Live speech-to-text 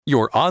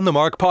Your On the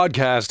Mark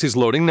podcast is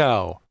loading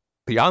now.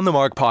 The On the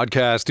Mark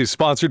podcast is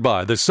sponsored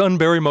by the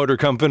Sunbury Motor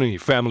Company,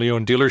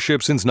 family-owned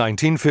dealership since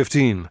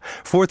 1915,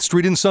 4th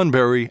Street in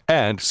Sunbury,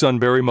 and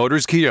Sunbury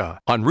Motors Kia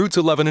on routes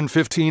 11 and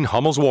 15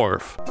 Hummel's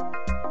Wharf.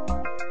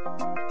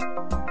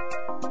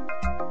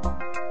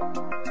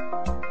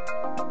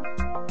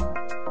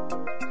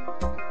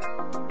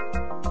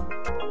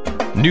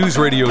 News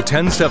Radio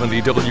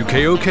 1070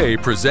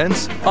 WKOK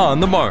presents On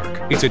the Mark.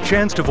 It's a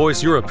chance to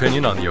voice your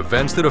opinion on the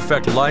events that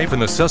affect life in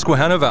the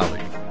Susquehanna Valley.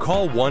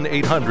 Call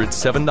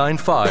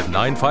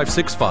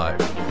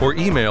 1-800-795-9565 or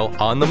email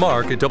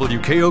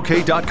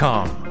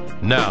onthemark@wkok.com.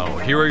 Now,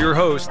 here are your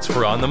hosts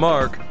for On the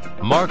Mark,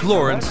 Mark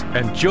Lawrence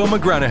and Joe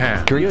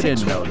McGranahan. You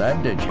didn't know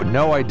that, did you?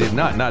 No, I did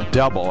not. Not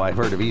double. I've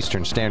heard of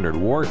Eastern Standard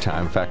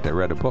Wartime. In fact, I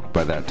read a book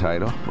by that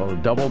title. Well,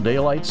 double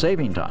daylight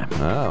saving time.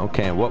 Oh,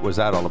 okay. And what was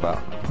that all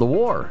about? The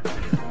war.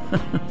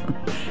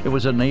 It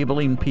was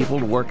enabling people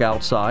to work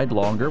outside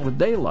longer with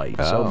daylight,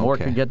 so more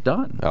okay. can get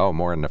done. Oh,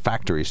 more in the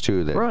factories,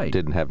 too, that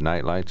didn't have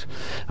night lights.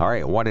 All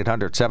right,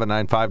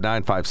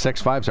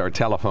 1-800-795-9565 is our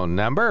telephone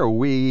number.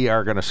 We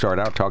are going to start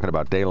out talking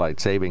about daylight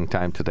saving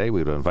time today.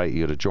 We would invite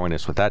you to join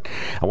us with that.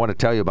 I want to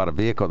tell you about a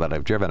vehicle that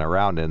I've driven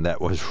around in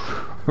that was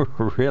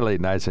really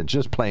nice and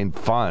just plain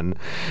fun.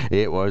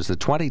 It was the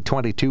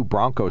 2022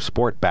 Bronco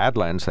Sport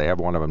Badlands. They have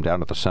one of them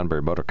down at the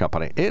Sunbury Motor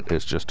Company. It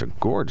is just a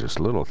gorgeous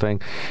little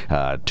thing.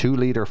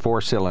 2-liter,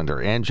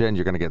 4-cylinder engine.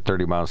 You're going to get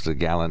 30 miles to the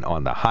gallon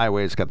on the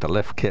highway. It's got the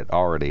lift kit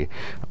already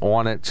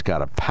on it. It's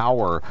got a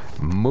power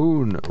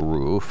moon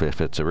roof.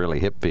 If it's a really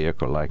hip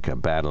vehicle like a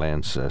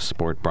Badlands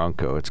Sport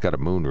Bronco, it's got a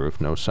moon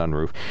roof, no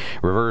sunroof.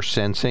 Reverse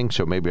sensing,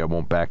 so maybe I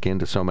won't back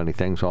into so many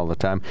things all the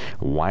time.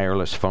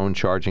 Wireless phone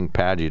charging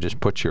pad. You just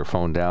put your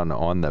phone down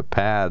on the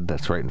pad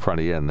that's right in front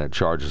of you, and that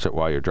charges it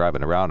while you're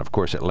driving around. Of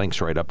course, it links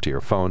right up to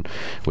your phone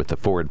with the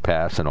Forward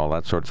Pass and all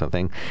that sorts of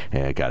thing.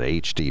 It got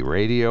HD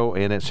radio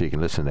in it, so you can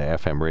listen to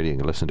FM radio. You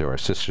can listen to our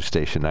sister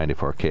station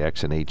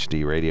 94KX and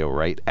HD radio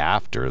right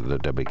after the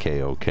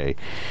WKOK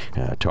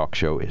talk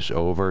show is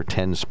over.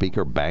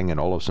 10-speaker Bang &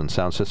 Olufsen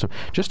sound system.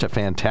 Just a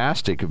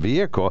fantastic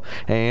vehicle,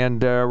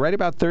 and right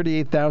about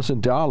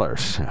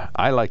 $38,000.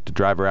 I like to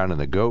drive around in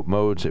the GOAT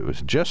modes. It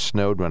was just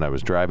snowed when I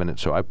was driving it,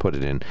 so I put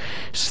it in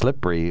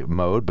slippery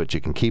mode, but you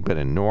can keep it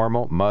in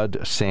normal, mud,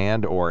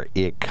 sand, or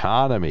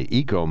economy.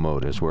 Eco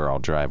mode is where I'll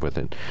drive with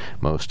it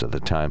most of the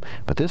time.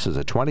 But this is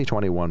a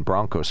 2021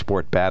 Bronco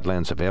Sport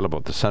Badlands available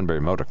at the Sunbury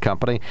Motor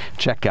Company.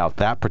 Check out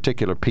that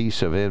particular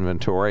piece of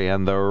inventory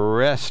and the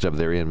rest of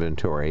their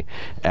inventory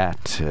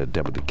at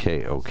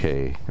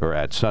WKOK or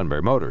at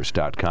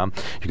sunburymotors.com.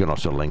 You can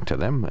also link to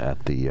them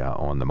at the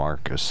On the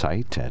Mark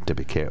site at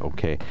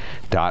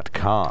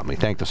WKOK.com. We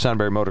thank the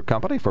Sunbury Motor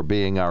Company for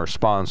being our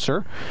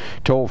sponsor.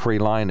 Toll-free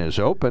line is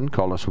open.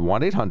 Call us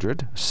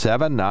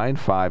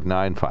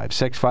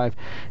 1-800-795-9565.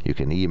 You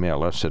can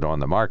email us at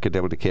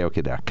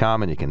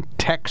onthemark@WKOK.com, and you can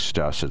text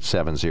us at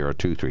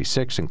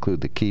 70236. Include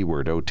the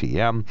keyword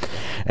OTM.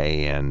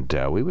 And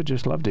we would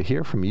just love to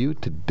hear from you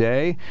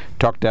today.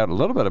 Talked out a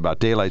little bit about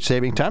daylight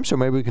saving time, so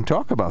maybe we can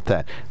talk about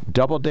that.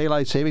 Double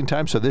daylight saving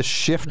time, so this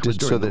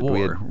shifted so that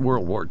we had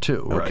World War II.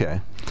 Right?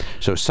 Okay.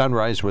 So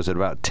sunrise was at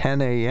about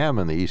 10 a.m.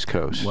 on the East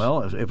Coast.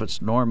 Well, if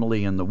it's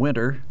normally in the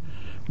winter,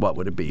 what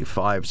would it be,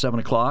 5, 7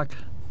 o'clock?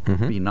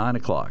 Mm-hmm. Be 9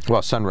 o'clock.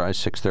 Well, sunrise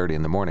 6:30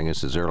 in the morning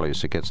is as early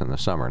as it gets in the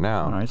summer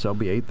now. All right, so it'll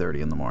be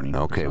 8:30 in the morning.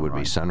 Okay, it would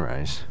be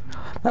sunrise.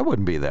 That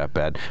wouldn't be that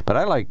bad. But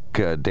I like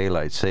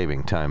daylight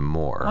saving time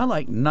more. I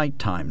like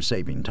nighttime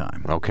saving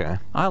time. Okay.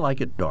 I like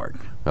it dark.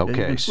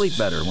 Okay. You can sleep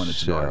better when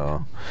it's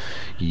dark.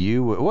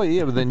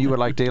 But then you would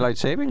like daylight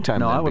saving time.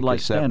 No, then, I would like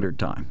standard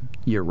time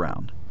year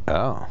round.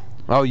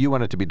 Oh, you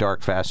want it to be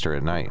dark faster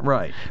at night.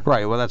 Right.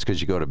 Right. Well, that's because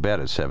you go to bed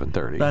at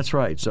 7:30. That's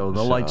right. So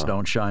the lights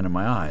don't shine in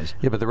my eyes.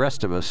 Yeah, but the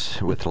rest of us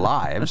with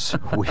lives,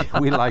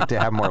 we like to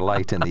have more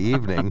light in the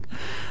evening,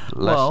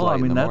 less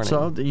light in the morning.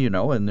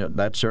 And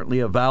that's certainly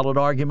a valid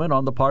argument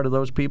on the part of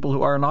those people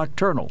who are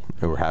nocturnal.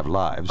 Who have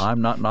lives.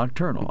 I'm not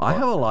nocturnal. I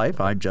have a life.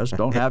 I just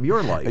don't have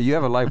your life. You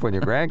have a life when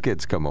your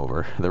grandkids come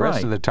over. The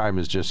rest of the time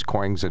is just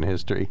coins and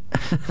history.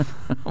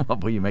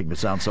 Well, you make me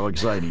sound so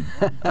exciting.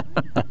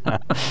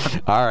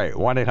 All right,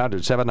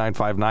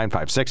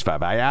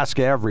 1-800-795-9565. I ask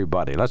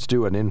everybody. Let's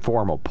do an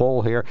informal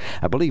poll here.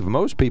 I believe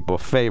most people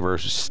favor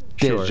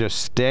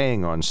just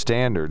staying on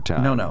standard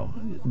time. No.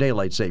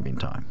 Daylight saving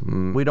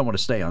time. We don't want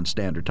to stay on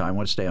standard time. We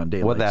want to stay on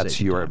daylight saving time. Well,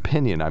 that's your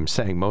opinion. I'm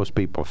saying most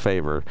people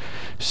favor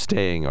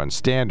staying on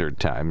standard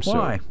time.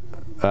 Why?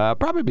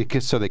 Probably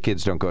because so the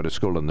kids don't go to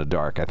school in the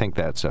dark. I think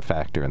that's a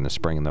factor in the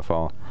spring and the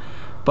fall.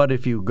 But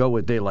if you go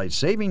with daylight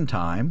saving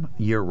time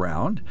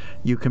year-round,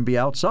 you can be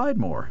outside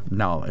more.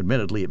 Now,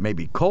 admittedly, it may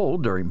be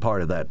cold during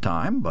part of that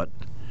time, but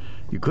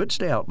you could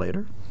stay out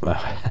later.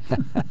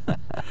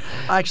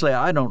 Actually,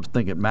 I don't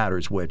think it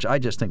matters which. I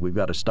just think we've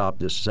got to stop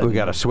this. We've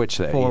got to switch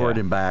that. Forward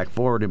and back,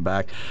 forward and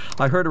back.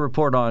 I heard a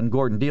report on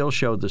Gordon Deal's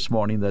show this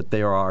morning that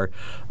there are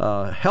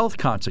health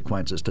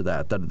consequences to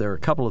that there are a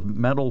couple of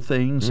mental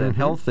things and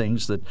health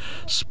things that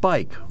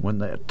spike when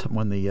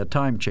the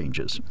time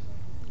changes.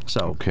 So.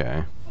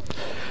 Okay.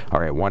 All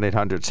right,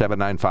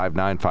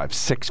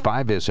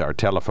 1-800-795-9565 is our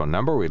telephone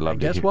number. We'd love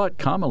to Guess what?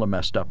 Kamala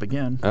messed up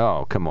again.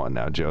 Oh, come on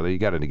now, Joe. You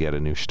got to get a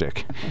new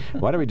shtick.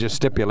 Why don't we just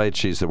stipulate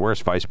she's the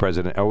worst vice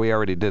president? Oh, we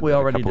already did that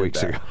a couple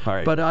weeks ago. All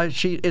right. But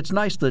it's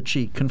nice that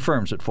she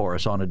confirms it for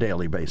us on a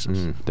daily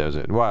basis. Does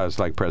it? Well, it's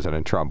like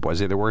President Trump. Was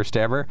he the worst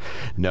ever?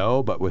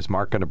 No, but was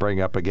Mark going to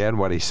bring up again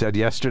what he said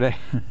yesterday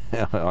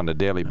on a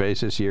daily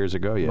basis years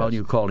ago? Yes. Well,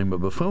 you called him a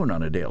buffoon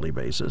on a daily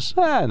basis.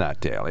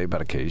 Not daily,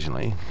 but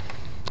occasionally.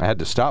 I had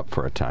to stop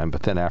for a time,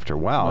 but then after a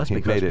while, that's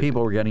because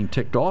people were getting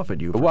ticked off at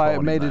you. Well,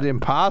 it made it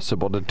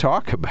impossible to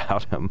talk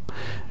about him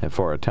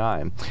for a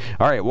time.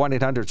 All right,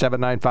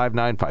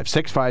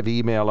 1-800-795-9565.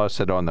 Email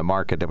us at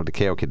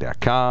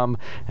onthemark@wkok.com.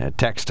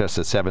 Text us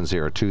at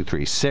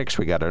 70236.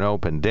 We got an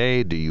open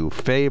day. Do you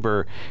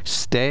favor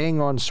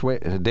staying on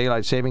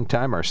daylight saving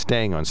time or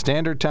staying on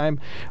standard time,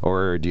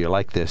 or do you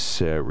like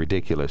this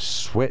ridiculous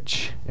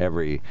switch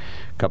every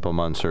couple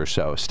months or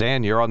so?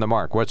 Stan, you're on the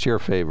mark. What's your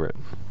favorite?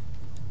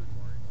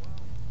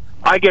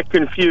 I get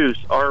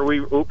confused. Are we?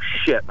 Oops,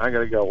 shit! I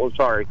gotta go. Oh,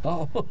 sorry.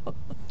 Oh.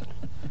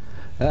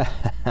 All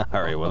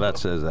right. Well, that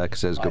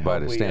says goodbye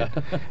to Stan.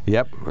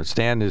 Yep.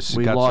 Stan got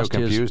so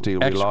confused. We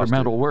lost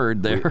his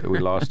word there. We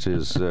lost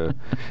his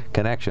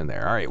connection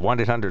there. All right.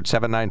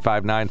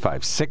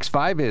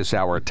 1-800-795-9565 is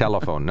our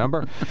telephone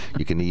number.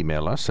 You can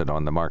email us at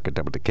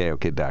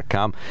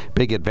onthemark@wkok.com.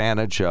 Big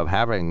advantage of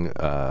having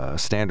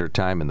standard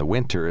time in the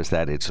winter is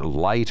that it's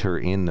lighter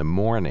in the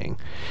morning,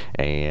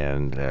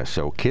 and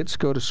so kids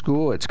go to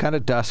school. It's kind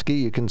of dusky.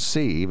 You can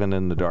see even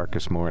in the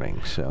darkest morning.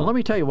 So well, let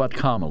me tell you what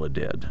Kamala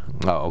did.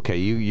 Oh,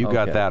 okay. You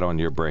got that on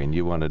your brain.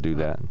 You want to do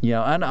that?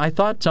 Yeah, and I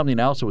thought something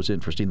else that was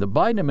interesting. The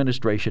Biden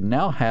administration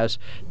now has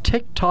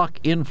TikTok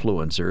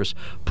influencers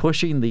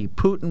pushing the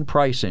Putin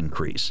price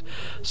increase.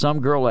 Some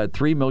girl had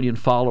 3 million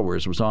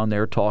followers was on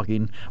there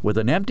talking with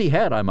an empty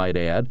head, I might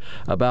add,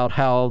 about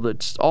how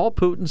it's all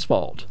Putin's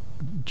fault.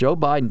 Joe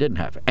Biden didn't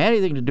have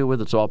anything to do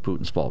with it. It's all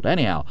Putin's fault.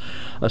 Anyhow,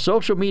 a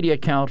social media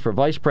account for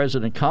Vice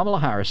President Kamala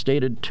Harris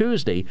stated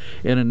Tuesday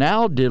in a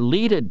now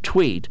deleted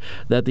tweet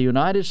that the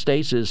United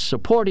States is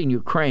supporting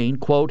Ukraine,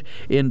 quote,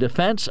 in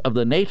defense of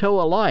the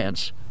NATO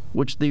alliance,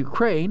 which the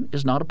Ukraine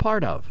is not a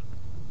part of.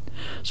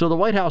 So the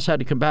White House had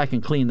to come back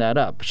and clean that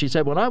up. She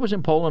said, when I was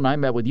in Poland, I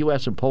met with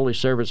U.S. and Polish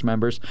service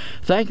members,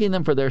 thanking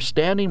them for their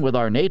standing with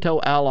our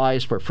NATO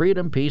allies for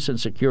freedom, peace, and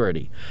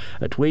security.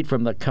 A tweet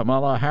from the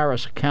Kamala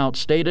Harris account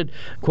stated,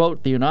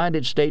 quote, the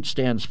United States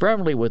stands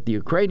firmly with the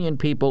Ukrainian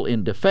people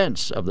in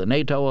defense of the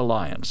NATO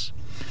alliance.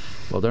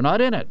 Well, they're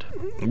not in it.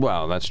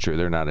 Well, that's true.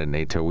 They're not in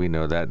NATO. We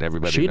know that.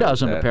 Everybody She knows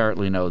doesn't that.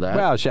 apparently know that.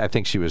 Well, I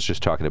think she was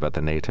just talking about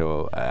the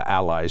NATO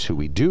allies who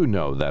we do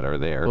know that are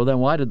there. Well, then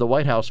why did the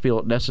White House feel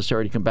it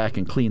necessary to come back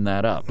and clean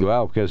that up?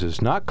 Well, because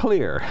it's not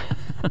clear.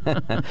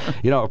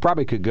 It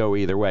probably could go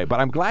either way. But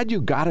I'm glad you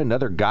got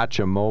another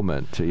gotcha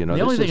moment. The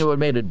only thing that would have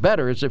made it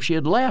better is if she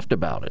had laughed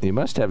about it. You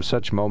must have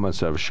such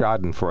moments of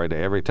schadenfreude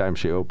every time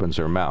she opens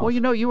her mouth. Well,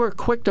 you were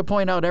quick to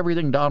point out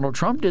everything Donald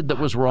Trump did that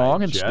was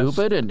wrong and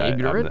stupid and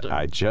ignorant.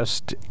 I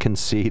just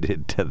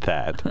conceded to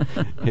that.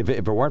 If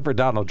it weren't for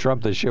Donald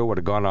Trump, the show would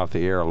have gone off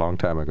the air a long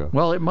time ago.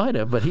 Well, it might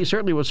have, but he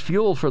certainly was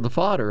fuel for the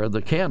fodder of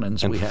the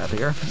cannons we have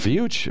here.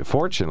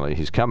 Fortunately,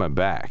 he's coming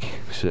back,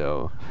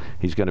 so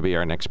he's going to be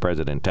our next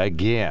president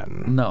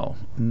again. No.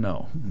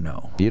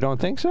 You don't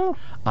think so?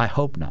 I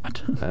hope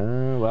not.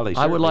 Well,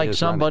 I would like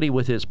somebody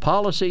with his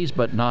policies,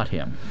 but not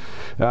him.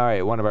 All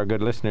right, one of our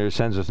good listeners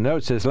sends us a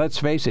note, says, let's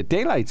face it,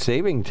 daylight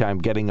saving time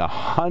getting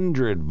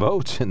 100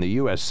 votes in the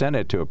U.S.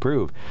 Senate to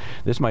approve.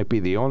 This might be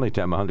the only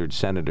time 100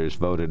 senators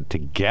voted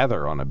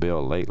together on a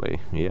bill lately.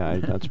 Yeah,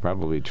 that's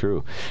probably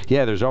true.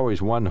 Yeah, there's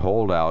always one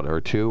holdout or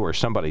two, or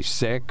somebody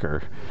sick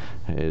or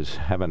is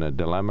having a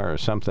dilemma or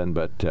something.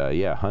 But,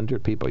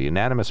 100 people.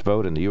 Unanimous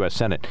vote in the U.S.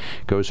 Senate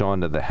goes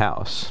on to the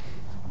House.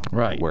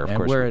 Right,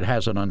 where it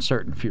has an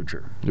uncertain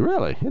future.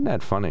 Really? Isn't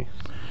that funny?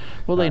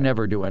 Well, they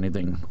never do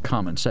anything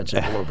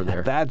commonsensical over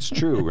there. That's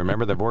true.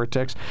 Remember the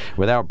vortex?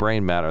 Without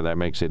brain matter, that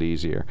makes it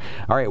easier.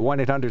 All right,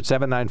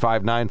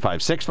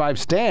 1-800-795-9565.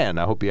 Stan,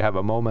 I hope you have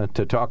a moment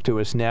to talk to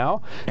us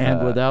now.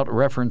 And without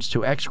reference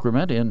to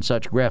excrement in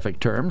such graphic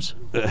terms.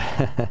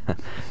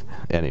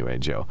 Anyway,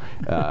 Joe.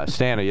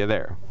 Stan, are you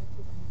there?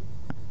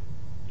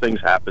 Things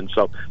happen,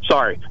 so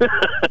sorry.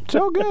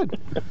 So good.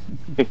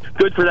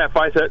 Good for that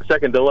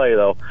 5-second delay,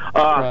 though.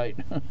 Right.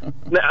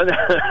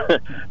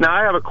 Now,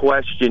 I have a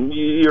question.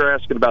 You're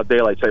asking about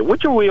daylight saving.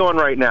 Which are we on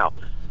right now?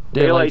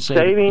 Daylight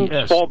saving?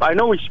 Yes. I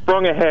know we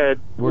sprung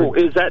ahead.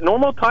 Is that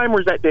normal time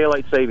or is that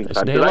daylight saving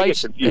time?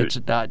 It's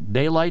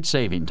daylight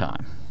saving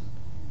time.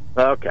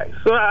 Okay.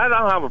 So I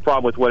don't have a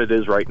problem with what it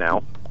is right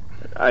now.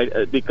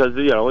 Because,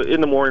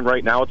 in the morning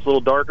right now it's a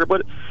little darker,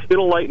 but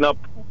it'll lighten up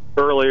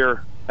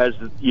earlier as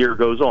the year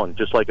goes on,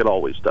 just like it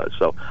always does.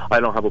 So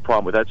I don't have a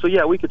problem with that. So,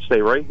 yeah, we could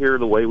stay right here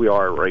the way we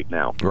are right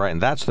now. Right,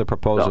 and that's the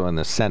proposal in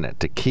the Senate,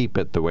 to keep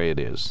it the way it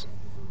is.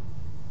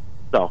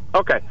 So,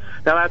 okay.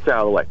 Now that's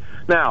out of the way.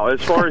 Now,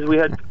 as far as we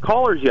had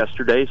callers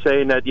yesterday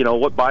saying that,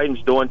 what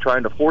Biden's doing,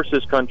 trying to force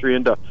this country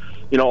into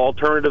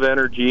alternative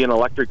energy and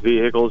electric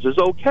vehicles is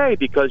okay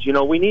because,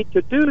 we need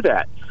to do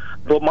that.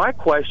 But my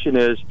question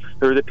is,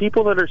 are the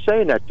people that are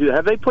saying that,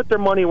 have they put their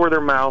money where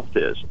their mouth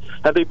is?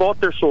 Have they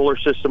bought their solar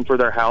system for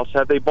their house?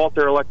 Have they bought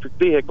their electric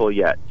vehicle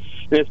yet?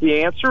 And if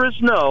the answer is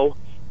no,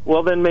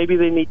 well, then maybe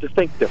they need to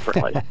think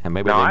differently.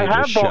 Now, I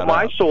have bought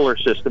my solar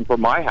system for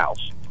my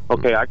house.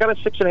 Okay, I got a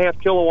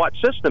 6.5 kilowatt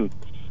system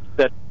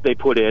that they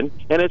put in,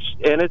 and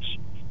it's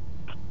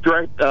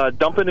direct,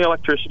 dumping the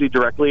electricity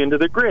directly into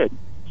the grid.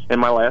 And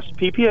my last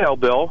PPL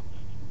bill,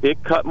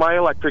 it cut my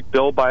electric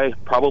bill by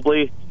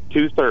probably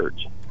 2/3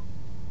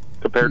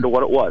 compared to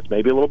what it was,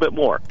 maybe a little bit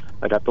more.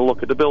 I'd have to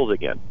look at the bills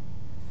again.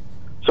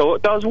 So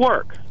it does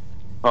work,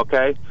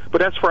 okay? But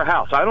that's for a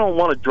house. I don't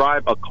want to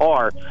drive a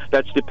car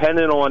that's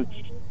dependent on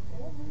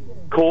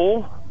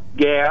coal,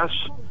 gas,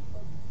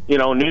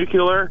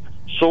 nuclear,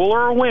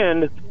 solar, or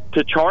wind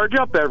to charge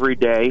up every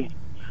day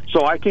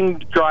so I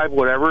can drive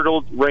whatever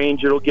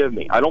range it'll give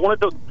me. I don't want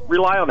to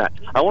rely on that.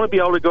 I want to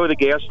be able to go to the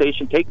gas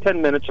station, take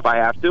 10 minutes if I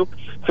have to,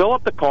 fill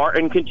up the car,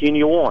 and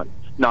continue on,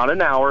 not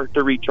an hour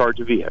to recharge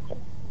a vehicle.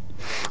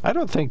 I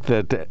don't think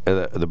that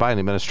the Biden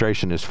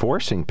administration is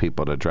forcing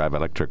people to drive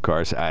electric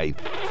cars. I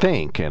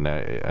think, and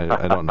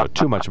I don't know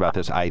too much about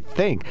this, I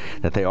think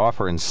that they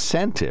offer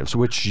incentives,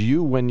 which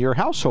you and your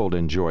household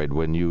enjoyed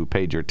when you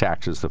paid your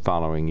taxes the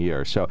following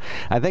year. So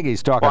I think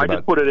he's talking about... I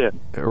just put it in.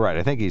 Right.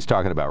 I think he's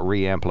talking about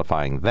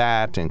re-amplifying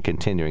that and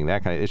continuing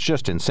that kind of... It's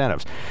just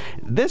incentives.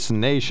 This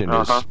nation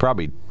is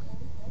probably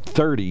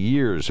 30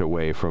 years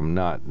away from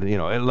not,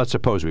 let's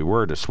suppose we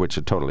were to switch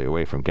it totally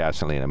away from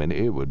gasoline. I mean,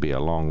 it would be a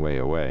long way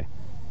away.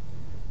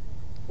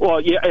 Well,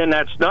 yeah, and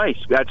that's nice.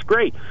 That's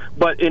great.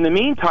 But in the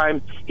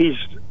meantime, he's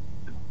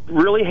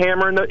really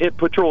hammering the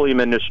petroleum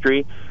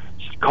industry,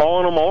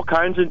 calling them all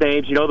kinds of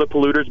names, the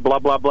polluters, blah,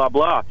 blah, blah,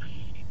 blah.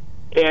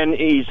 And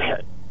he's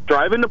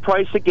driving the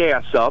price of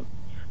gas up,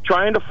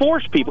 trying to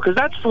force people, because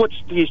that's what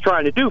he's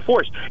trying to do,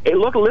 force. Hey,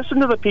 listen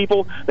to the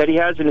people that he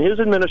has in his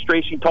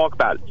administration talk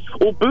about it.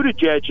 Old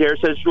Buttigieg there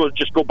says, well,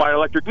 just go buy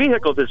electric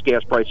vehicles, this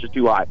gas price is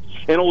too high.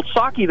 And old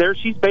Psaki there,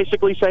 she's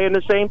basically saying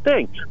the same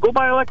thing. Go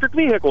buy an electric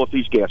vehicle if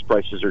these gas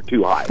prices are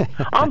too high.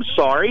 I'm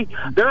sorry.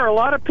 There are a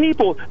lot of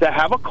people that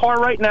have a car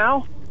right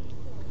now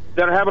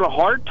that are having a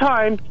hard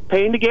time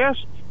paying the gas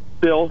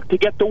bill to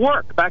get to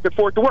work, back and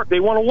forth to work. They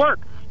want to work,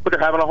 but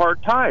they're having a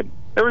hard time.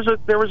 There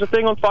was a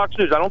thing on Fox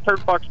News. I don't turn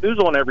Fox News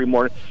on every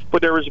morning,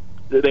 but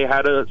they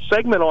had a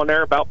segment on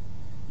there about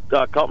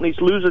companies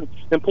losing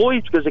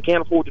employees because they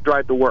can't afford to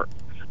drive to work.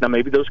 Now,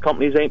 maybe those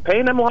companies ain't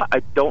paying them a lot.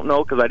 I don't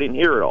know because I didn't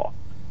hear it all.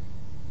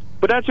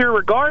 But that's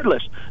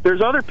irregardless.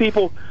 There's other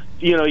people,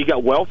 you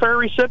got welfare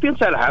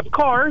recipients that have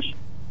cars.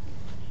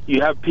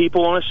 You have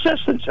people on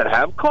assistance that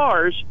have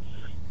cars.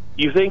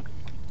 You think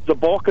the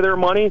bulk of their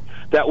money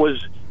that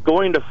was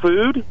going to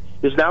food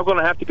is now going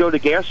to have to go to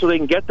gas so they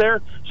can get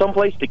there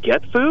someplace to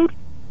get food?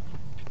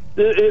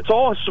 It's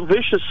all a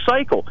vicious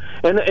cycle.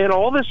 And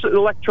all this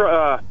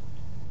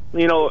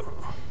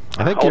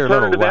I think you're a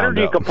little alternative wound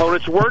energy up.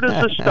 components, where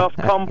does this stuff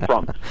come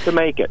from to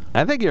make it?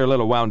 I think you're a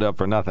little wound up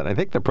for nothing. I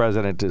think the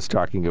president is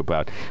talking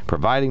about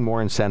providing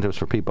more incentives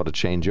for people to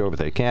change over if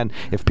they can.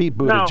 If Pete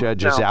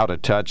Buttigieg is out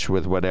of touch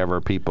with whatever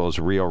people's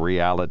real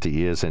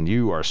reality is, and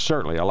you are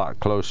certainly a lot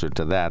closer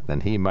to that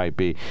than he might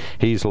be,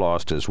 he's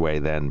lost his way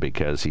then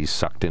because he's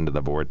sucked into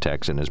the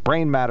vortex and his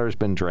brain matter has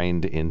been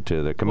drained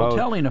into the commode. Well,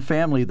 telling a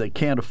family that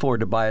can't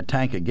afford to buy a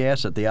tank of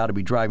gas that they ought to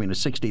be driving a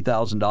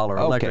 $60,000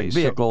 electric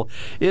vehicle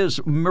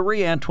is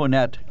Marie Antoinette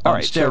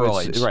on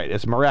steroids. So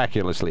it's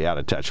miraculously out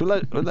of touch.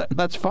 Well,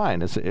 that's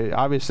fine.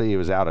 Obviously,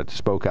 he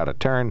spoke out of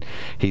turn.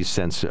 He's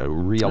since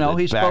reeled No,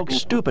 he it back. spoke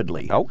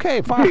stupidly.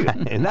 Okay,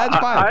 fine. And that's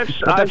fine.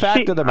 But the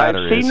fact of the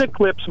matter is... I've seen the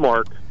clips,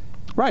 Mark.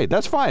 Right,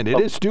 that's fine. It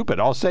is stupid.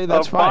 I'll say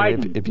that's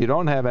fine. If you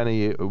don't have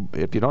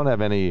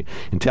any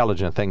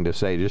intelligent thing to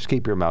say, just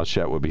keep your mouth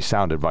shut would be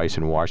sound advice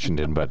in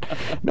Washington. But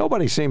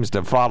nobody seems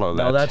to follow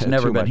that. No, that's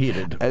never been much.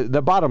 heeded.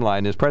 The bottom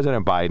line is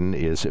President Biden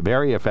is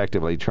very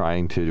effectively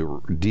trying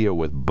to deal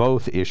with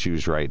both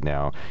issues right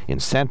now.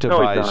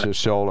 Incentivize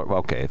solar.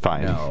 Okay,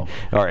 fine. No.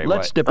 All right.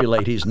 Let's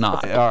stipulate he's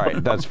not. All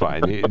right, that's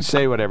fine. You can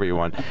say whatever you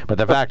want. But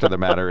the fact of the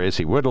matter is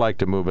he would like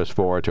to move us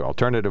forward to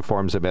alternative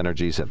forms of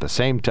energies at the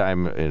same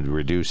time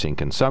reducing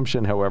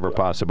consumption, however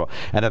possible,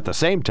 and at the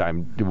same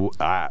time,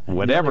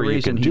 whatever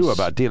you can do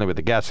about dealing with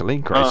the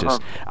gasoline crisis.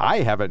 I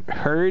haven't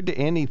heard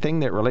anything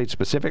that relates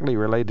specifically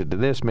related to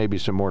this. Maybe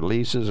some more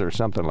leases or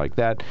something like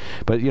that.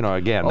 But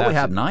again, we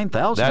have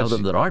 9,000 of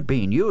them that aren't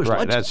being used.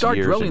 Right, Let's start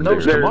drilling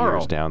those tomorrow.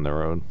 tomorrow. Down the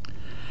road.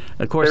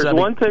 Of course, there's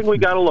one thing we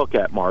got to look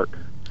at, Mark.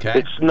 Okay.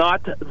 It's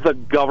not the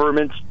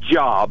government's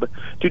job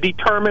to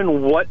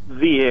determine what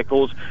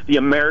vehicles the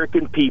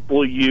American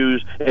people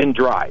use and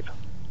drive.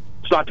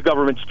 It's not the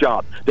government's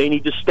job. They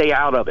need to stay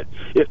out of it.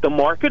 If the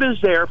market is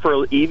there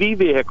for EV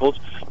vehicles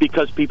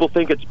because people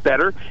think it's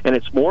better and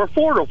it's more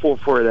affordable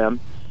for them,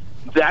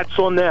 That's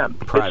on them.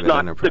 Private it's not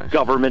enterprise. the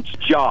government's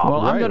job.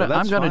 Well, Right, I'm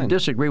that's going to fine.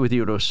 disagree with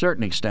you to a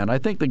certain extent. I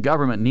think the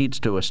government needs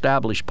to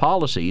establish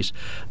policies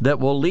that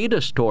will lead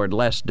us toward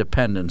less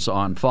dependence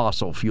on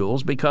fossil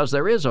fuels, because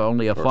there is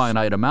only a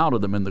finite amount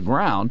of them in the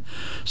ground.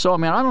 So, I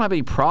mean, I don't have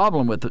any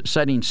problem with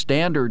setting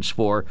standards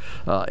for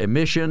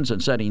emissions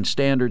and setting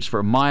standards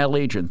for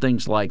mileage and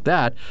things like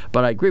that.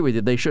 But I agree with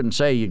you. They shouldn't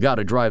say you got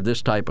to drive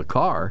this type of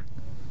car.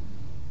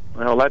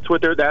 Well, that's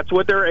what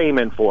they're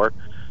aiming for.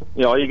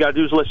 You know, all you got to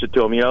do is listen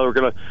to them. You know,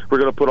 we're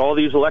gonna put all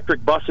these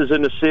electric buses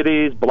into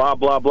cities. Blah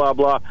blah blah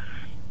blah.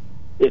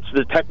 It's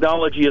the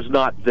technology is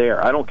not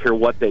there. I don't care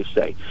what they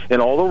say.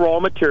 And all the raw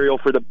material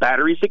for the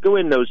batteries that go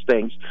in those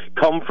things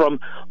come from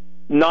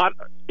not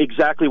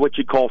exactly what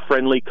you call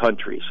friendly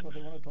countries.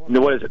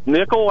 What is it?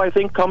 Nickel, I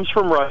think, comes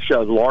from Russia.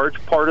 A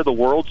large part of the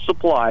world's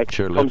supply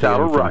comes out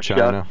of from Russia.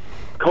 China.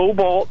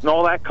 Cobalt and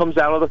all that comes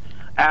out of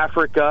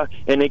Africa,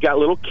 and they got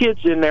little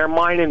kids in there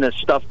mining this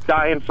stuff,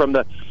 dying from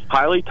the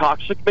highly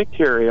toxic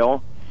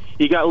material.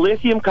 You got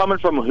lithium coming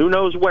from who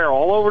knows where,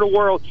 all over the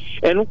world.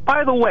 And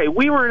by the way,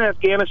 we were in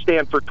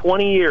Afghanistan for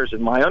 20 years,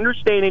 and my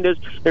understanding is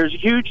there's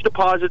huge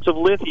deposits of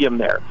lithium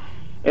there.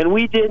 And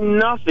we did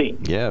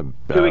nothing to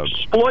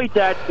exploit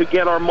that to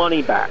get our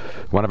money back.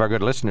 One of our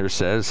good listeners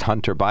says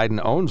Hunter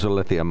Biden owns a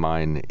lithium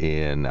mine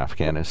in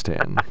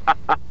Afghanistan.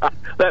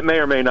 That may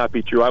or may not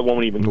be true. I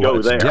won't even go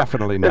it's there.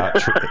 Definitely not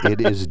true. It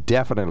is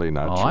definitely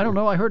not true. I don't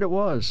know. I heard it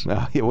was.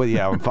 Well,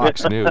 yeah, on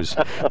Fox News.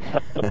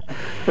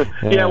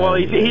 Yeah, well,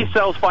 he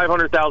sells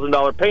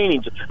 $500,000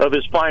 paintings of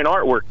his fine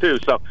artwork, too.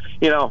 So,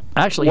 you know,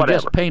 Actually, whatever.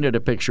 he just painted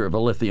a picture of a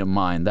lithium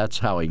mine. That's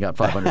how he got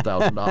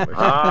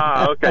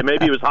 $500,000. Okay.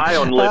 Maybe he was high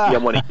on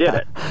lithium when he did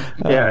it.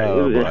 Yeah.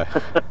 Oh,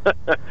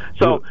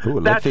 So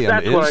that's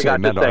lithium what I is got a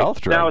mental to say. health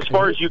drug. Now, as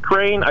far as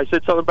Ukraine, I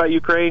said something about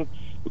Ukraine.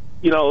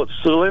 You know,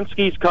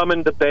 Zelensky's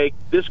coming to beg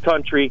this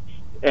country,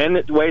 and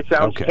the way it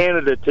sounds,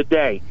 Canada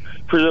today,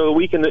 so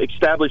we can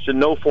establish a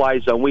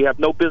no-fly zone. We have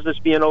no business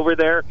being over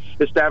there,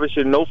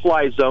 establishing a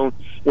no-fly zone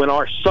when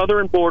our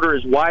southern border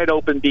is wide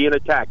open being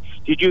attacked.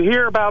 Did you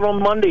hear about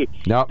on Monday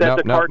that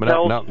the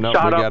cartels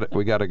shot up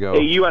we got to go.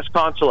 a U.S.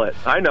 consulate?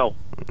 I know.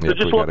 So Yep,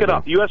 just we look gotta it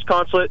up. go. U.S.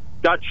 consulate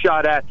got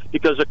shot at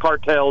because of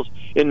cartels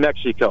in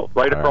Mexico,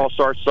 right across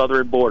our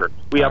southern border.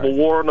 We have a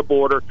war on the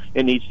border.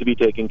 It needs to be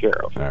taken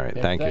care of. All right.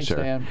 Yeah, Thank thanks, you,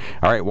 sir. Dan.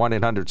 All right.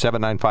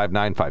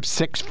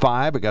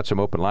 1-800-795-9565. We got some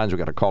open lines. We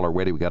got a caller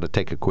waiting. We got to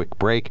take a quick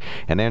break.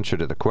 In answer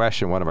to the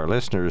question, one of our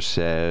listeners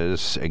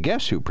says,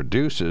 guess who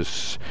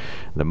produces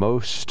the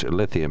most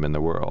lithium in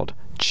the world?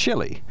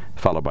 Chile,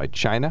 followed by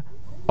China,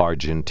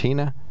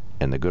 Argentina,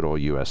 and the good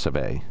old U.S. of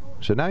A.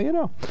 So now you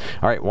know.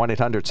 All right,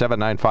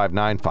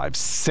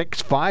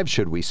 1-800-795-9565.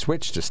 Should we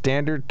switch to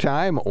standard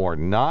time or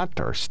not,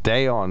 or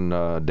stay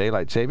on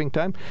daylight saving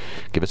time?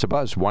 Give us a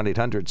buzz,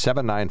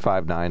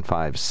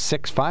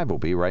 1-800-795-9565. We'll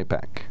be right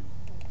back.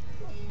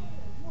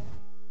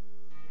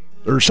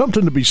 There's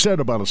something to be said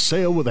about a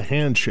sale with a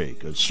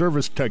handshake, a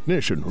service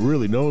technician who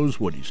really knows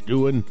what he's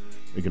doing.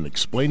 They can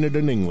explain it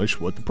in English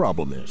what the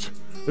problem is.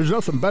 There's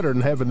nothing better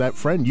than having that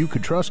friend you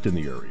could trust in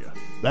the area.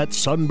 That's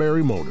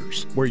Sunbury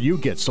Motors, where you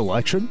get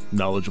selection,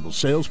 knowledgeable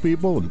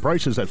salespeople, and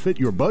prices that fit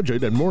your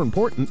budget, and more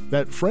important,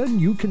 that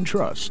friend you can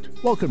trust.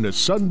 Welcome to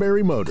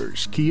Sunbury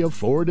Motors, Kia,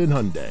 Ford, and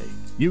Hyundai.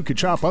 You could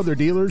shop other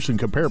dealers and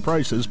compare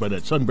prices, but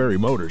at Sunbury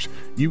Motors,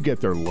 you get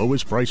their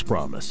lowest price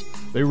promise.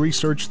 They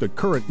research the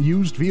current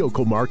used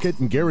vehicle market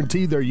and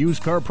guarantee their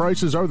used car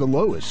prices are the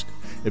lowest.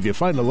 If you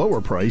find a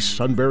lower price,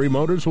 Sunbury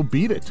Motors will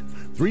beat it.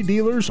 3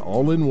 dealers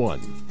all in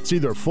one. See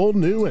their full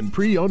new and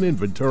pre-owned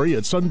inventory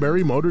at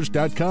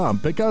sunburymotors.com.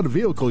 Pick out a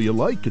vehicle you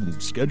like and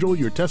schedule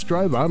your test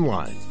drive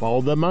online.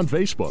 Follow them on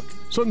Facebook.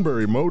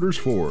 Sunbury Motors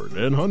Ford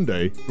and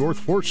Hyundai, North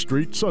 4th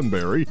Street,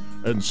 Sunbury,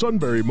 and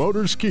Sunbury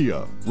Motors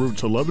Kia,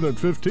 routes 11 and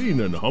 15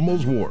 in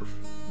Hummel's Wharf.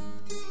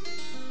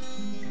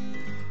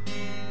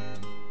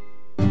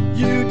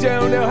 You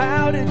don't know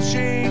how to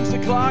change the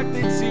clock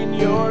that's in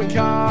your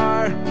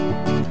car.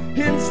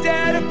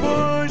 Instead of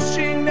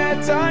pushing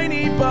that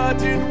tiny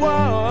button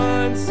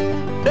once,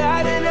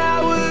 add an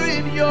hour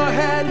in your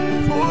head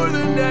for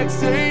the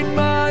next 8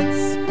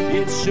 months.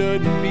 It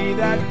shouldn't be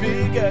that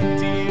big a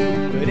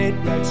deal, but it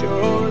wrecks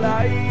your whole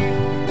life.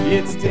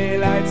 It's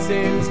daylight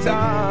savings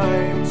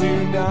time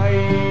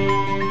tonight.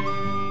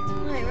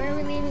 Why are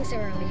we leaving so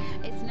early?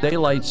 It's not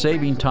Daylight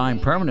saving time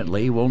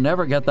permanently. We'll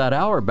never get that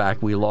hour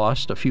back we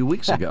lost a few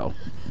weeks ago.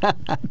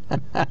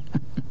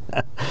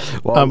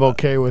 Well, I'm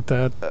okay with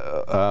that.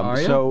 Are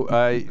you?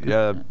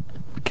 So,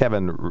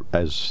 Kevin,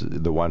 as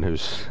the one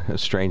who's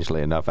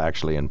strangely enough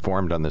actually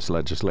informed on this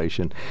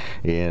legislation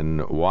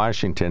in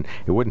Washington,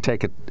 it wouldn't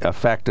take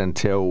effect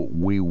until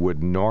we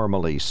would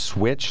normally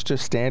switch to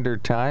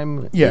standard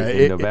time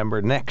in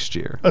November next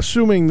year.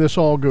 Assuming this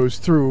all goes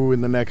through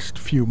in the next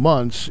few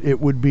months,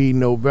 it would be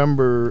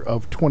November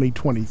of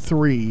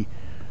 2023.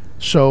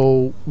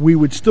 So we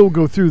would still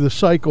go through the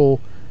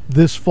cycle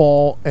this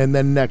fall and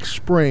then next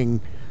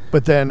spring,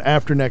 but then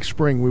after next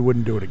spring, we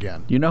wouldn't do it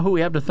again. You know who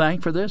we have to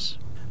thank for this?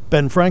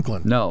 Ben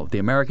Franklin. No, the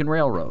American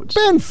railroads.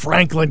 Ben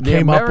Franklin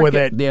came up with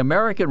it. The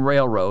American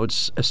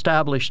railroads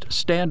established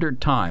standard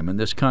time in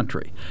this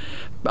country.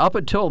 Up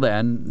until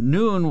then,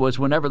 noon was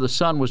whenever the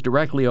sun was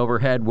directly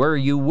overhead where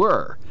you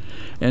were.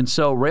 And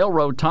so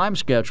railroad time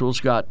schedules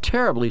got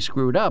terribly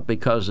screwed up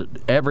because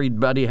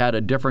everybody had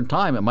a different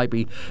time. It might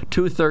be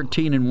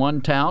 2:13 in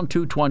one town,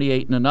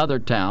 2:28 in another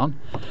town.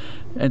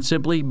 And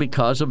simply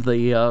because of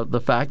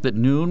the fact that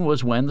noon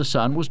was when the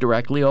sun was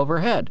directly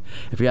overhead.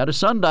 If you had a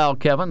sundial,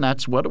 Kevin,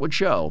 that's what it would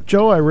show.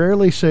 Joe, I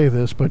rarely say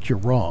this, but you're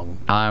wrong.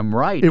 I'm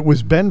right. It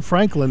was Ben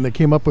Franklin that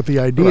came up with the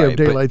idea of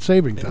daylight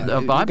saving time.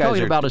 I'm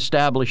talking about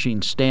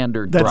establishing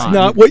standard time. That's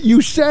not what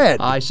you said.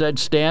 I said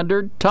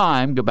standard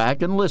time. Go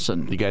back and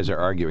listen. You guys are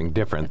arguing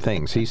different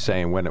things. He's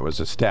saying when it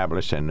was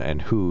established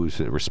and who's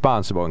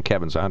responsible, and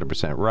Kevin's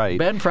 100% right.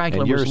 Ben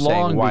Franklin and you're was saying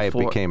long why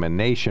before it became a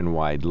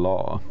nationwide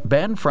law.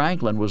 Ben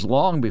Franklin was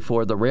long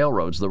before the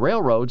railroads. The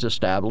railroads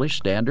established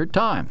standard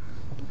time.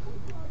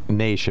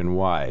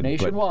 Nationwide.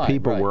 Nationwide, but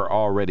people right. were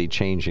already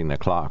changing the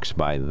clocks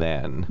by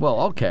then. Well,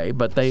 okay,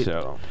 but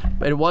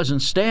it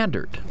wasn't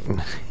standard.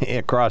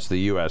 Across the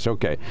U.S.,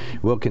 okay.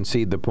 We'll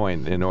concede the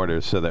point in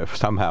order so that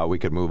somehow we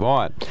could move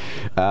on.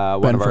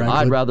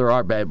 I'd rather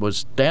it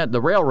was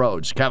the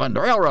railroads, Kevin,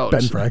 the railroads.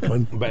 Ben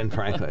Franklin. Ben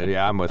Franklin.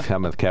 Yeah, I'm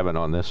with Kevin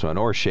on this one.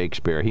 Or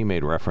Shakespeare. He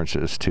made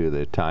references to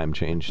the time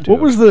change, too.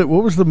 What was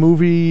the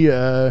movie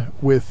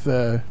with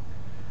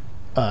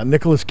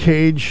Nicolas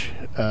Cage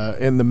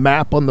and the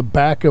map on the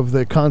back of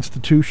the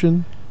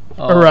Constitution?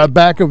 Or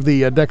back of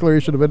the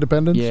Declaration of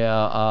Independence?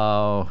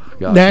 Yeah.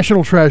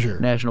 National Treasure.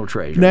 National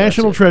Treasure.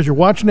 National Treasure.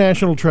 Watch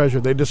National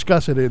Treasure. They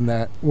discuss it in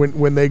that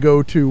when they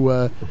go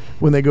to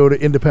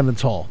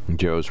Independence Hall.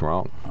 Joe's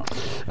wrong.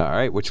 All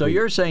right. So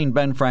you're saying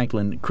Ben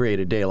Franklin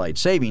created daylight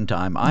saving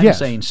time. I'm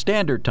saying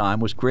standard time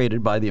was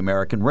created by the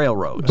American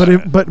railroads.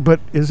 But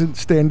isn't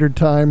standard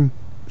time?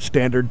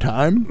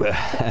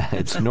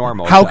 It's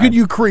normal. How could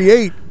you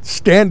create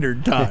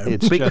standard time?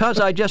 Because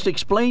I just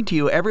explained to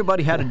you,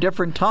 everybody had a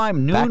different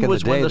time. Noon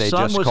was when the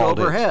sun was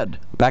overhead.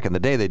 Back in the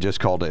day, they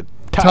just called it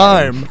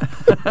time.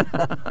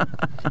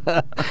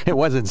 It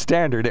wasn't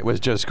standard. It was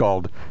just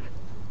called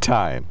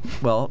time.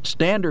 Well,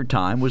 standard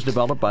time was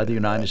developed by the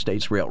United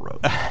States Railroad.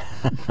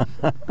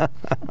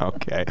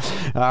 Okay.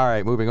 All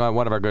right, moving on.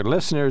 One of our good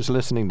listeners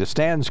listening to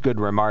Stan's good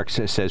remarks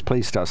says,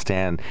 please tell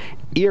Stan,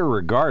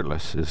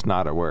 irregardless is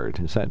not a word.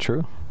 Is that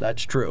true?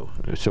 That's true.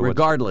 So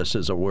regardless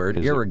is a word.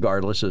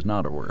 Irregardless is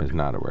not a word. Is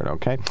not a word,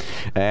 okay.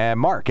 And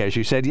Mark, as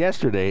you said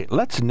yesterday,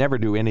 let's never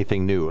do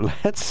anything new.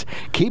 Let's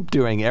keep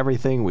doing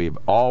everything we've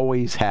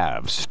always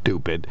have,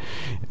 stupid.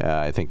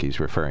 I think he's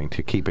referring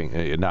to keeping,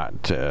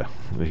 to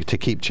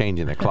keep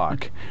changing the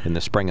clock in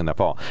the spring and the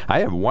fall.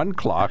 I have one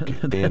clock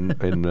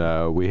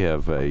we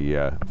have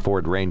a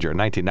Ford Ranger, a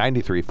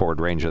 1993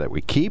 Ford Ranger that we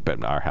keep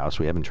in our house.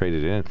 We haven't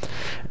traded it in.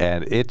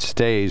 And it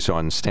stays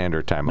on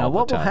standard time all the time. Now,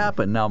 what will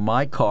happen? Now,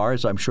 my car,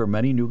 as I'm sure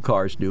many new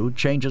cars do,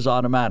 changes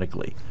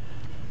automatically.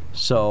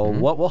 So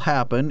what will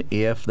happen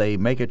if they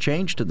make a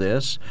change to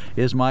this?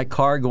 Is my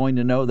car going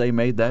to know they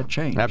made that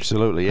change?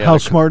 Absolutely, yeah. How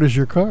smart is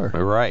your car?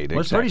 Right, exactly.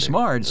 Well, it's pretty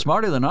smart. It's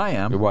smarter than I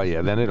am. Well,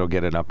 yeah, then it'll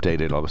get an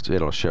update.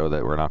 It'll show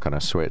that we're not going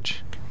to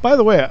switch. By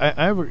the way,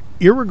 I have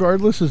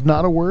irregardless is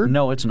not a word?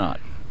 No, it's not.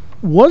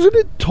 Wasn't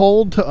it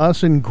told to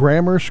us in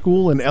grammar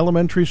school and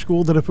elementary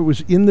school that if it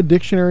was in the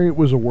dictionary, it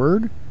was a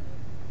word?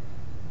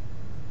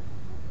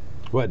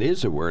 Well, it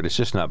is a word. It's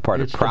just not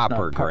part of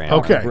proper grammar.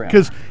 Okay,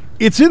 because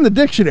it's in the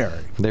dictionary.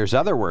 There's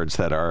other words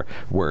that are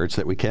words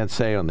that we can't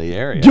say on the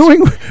air.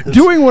 Doing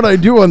what I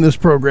do on this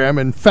program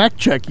and fact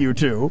check you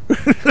two.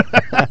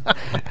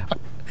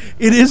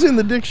 It is in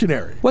the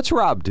dictionary. What's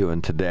Rob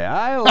doing today?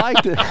 I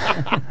like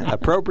the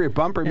appropriate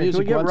bumper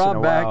music once in a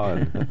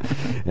while.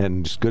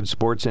 And just good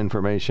sports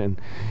information.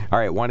 All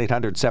right,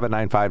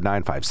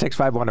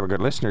 1-800-795-9565. One of our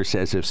good listeners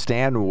says, if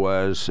Stan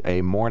was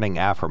a morning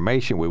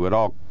affirmation, we would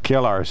all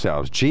kill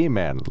ourselves. Gee,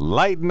 man,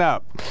 lighten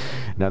up.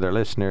 Another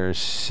listener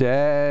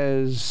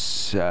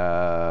says...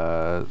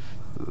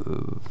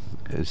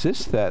 is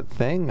this that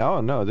thing?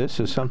 Oh, no, this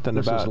is something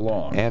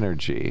about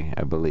energy,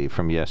 I believe,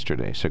 from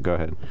yesterday. So go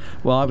ahead.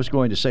 Well, I was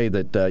going to say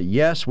that,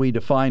 yes, we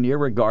define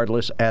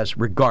irregardless as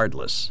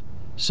regardless.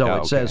 So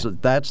it says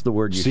that that's the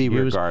word you should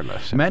use.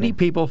 Regardless. Many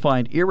people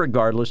find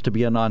irregardless to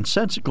be a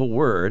nonsensical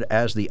word,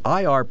 as the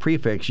IR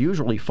prefix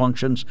usually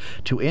functions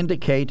to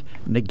indicate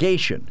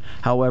negation.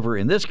 However,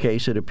 in this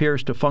case, it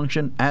appears to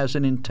function as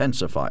an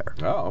intensifier.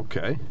 Oh,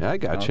 okay. I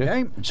got you.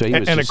 Okay. So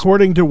and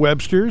according to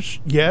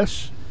Webster's,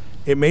 yes,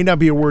 it may not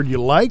be a word you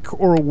like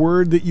or a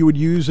word that you would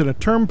use in a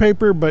term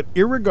paper, but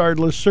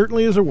irregardless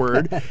certainly is a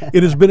word.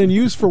 It has been in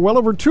use for well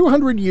over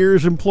 200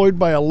 years, employed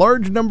by a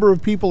large number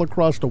of people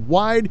across a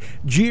wide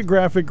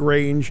geographic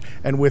range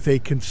and with a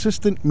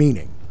consistent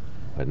meaning.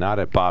 But not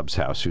at Bob's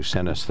house, who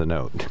sent us the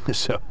note.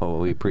 So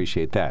we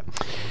appreciate that.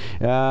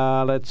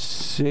 Let's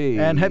see.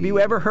 And have you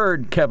ever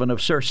heard, Kevin,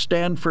 of Sir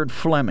Stanford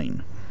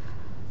Fleming?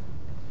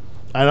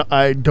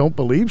 I don't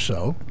believe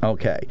so.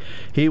 Okay.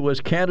 He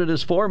was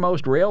Canada's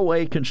foremost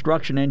railway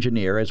construction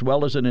engineer, as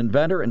well as an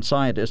inventor and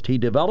scientist. He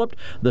developed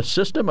the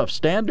system of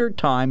standard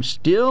time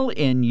still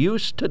in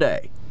use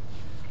today.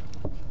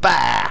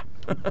 Bah!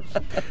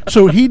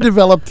 So he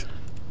developed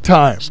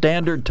time.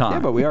 Standard time. Yeah,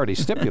 but we already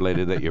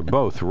stipulated that you're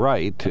both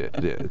right.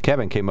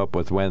 Kevin came up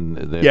with when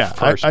the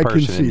first I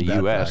person in the concede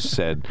that U.S. fact.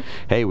 said,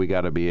 hey, we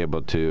got to be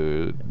able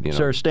to,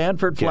 Sir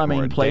Stanford get more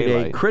Fleming played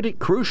daylight. a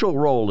crucial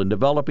role in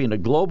developing a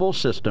global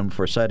system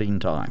for setting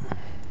time.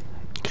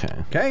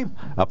 Okay?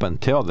 Up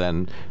until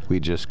then, we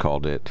just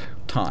called it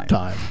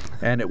Time.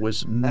 And it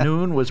was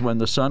noon was when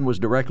the sun was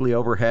directly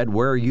overhead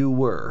where you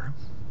were.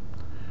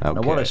 Okay.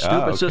 Now, what a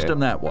stupid okay. system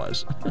that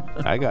was.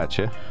 I got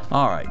you.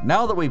 All right.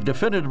 Now that we've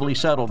definitively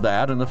settled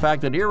that and the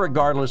fact that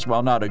irregardless,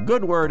 while not a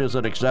good word, is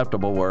an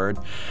acceptable word,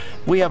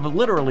 we have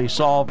literally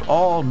solved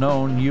all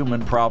known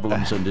human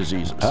problems and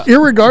diseases.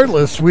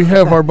 Irregardless, we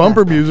have our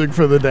bumper music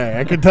for the day.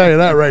 I can tell you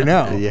that right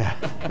now. Yeah.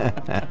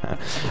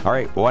 All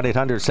right,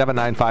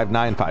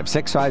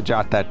 1-800-795-9565.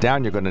 Jot that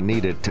down. You're going to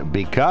need it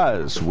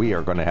because we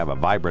are going to have a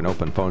vibrant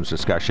open phones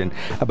discussion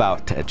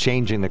about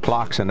changing the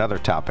clocks and other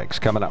topics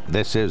coming up.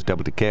 This is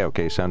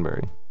WKOK Sunbury.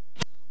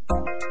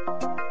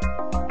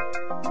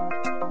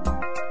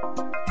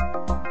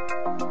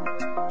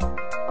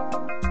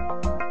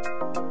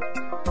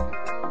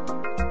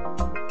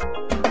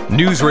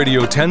 News Radio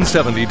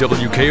 1070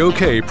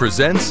 WKOK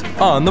presents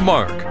On the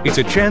Mark. It's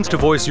a chance to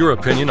voice your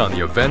opinion on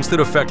the events that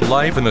affect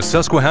life in the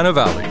Susquehanna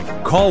Valley.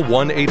 Call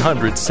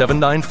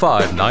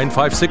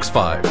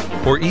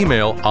 1-800-795-9565 or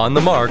email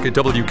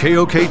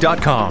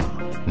onthemark@wkok.com.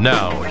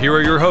 Now, here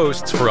are your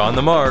hosts for On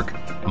the Mark,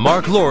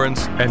 Mark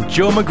Lawrence and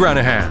Joe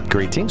McGranahan.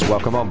 Greetings.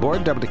 Welcome on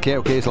board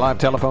WKOK's live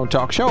telephone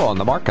talk show On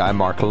the Mark. I'm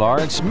Mark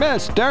Lawrence.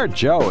 Mr.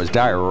 Joe is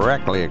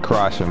directly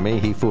across from me.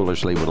 He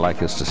foolishly would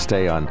like us to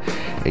stay on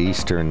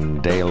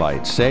Eastern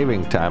Daylight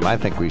Saving Time. I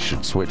think we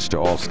should switch to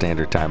all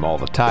standard time all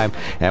the time,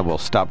 and we'll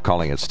stop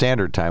calling it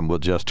standard time. We'll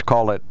just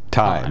call it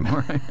time.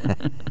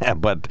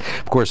 But,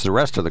 of course, the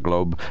rest of the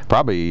globe,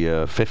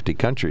 probably 50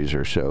 countries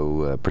or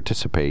so,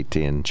 participate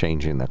in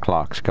changing the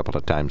clocks a couple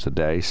of times a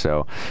day,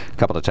 so a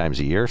couple of times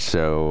a year.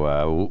 So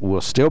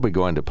we'll still be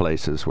going to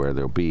places where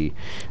there'll be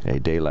a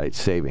daylight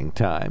saving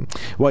time.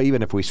 Well,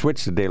 even if we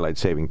switch to daylight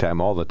saving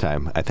time all the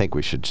time, I think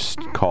we should just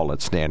call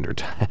it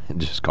standard.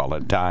 Just call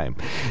it time.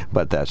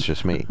 But that's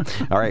just me.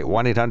 All right,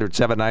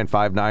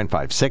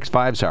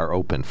 1-800-795-9565 is our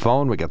open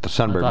phone. We got the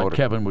Sunbury I thought Motor.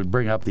 Kevin would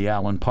bring up the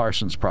Alan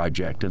Parsons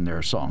Project in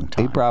their song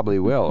Time. He probably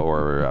will,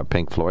 or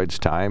Pink Floyd's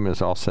Time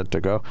is all set to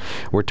go.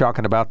 We're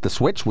talking about the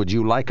switch. Would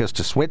you like us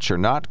to switch or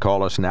not?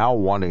 Call us now,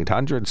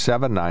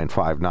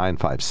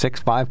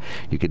 1-800-795-9565.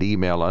 You could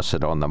email us at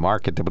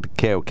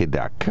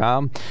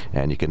onthemark@wkok.com,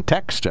 and you can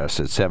text us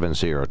at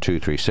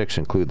 70236,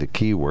 include the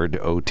keyword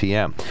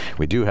OTM.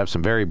 We do have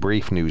some very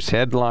brief news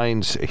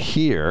headlines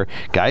here.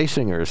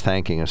 Geisinger is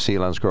thanking a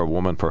Selinsgrove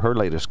woman for her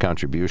latest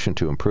contribution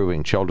to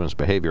improving children's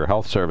behavioral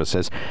health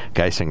services.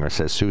 Geisinger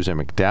says Susan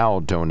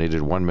McDowell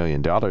donated $1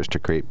 million to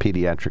create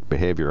Pediatric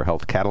Behavioral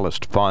Health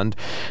Catalyst Fund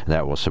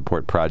that will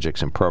support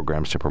projects and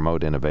programs to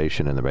promote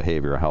innovation in the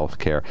behavioral health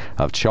care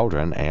of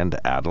children and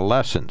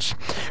adolescents.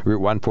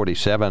 Route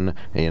 147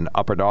 in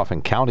Upper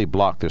Dauphin County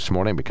blocked this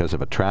morning because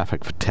of a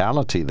traffic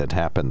fatality that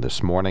happened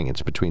this morning.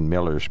 It's between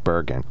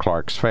Millersburg and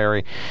Clark's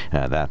Ferry.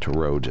 That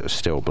road is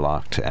still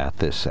blocked at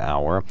this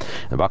hour.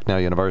 The Bucknell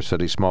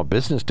University Small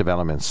Business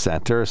Development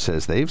Center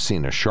says they've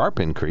seen a sharp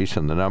increase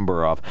in the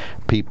number of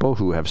people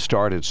who have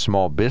started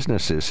small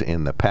businesses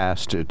in the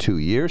past 2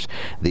 years.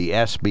 The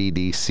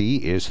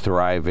SBDC is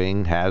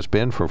thriving, has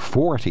been for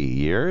 40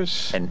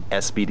 years. An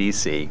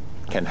SBDC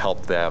can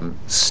help them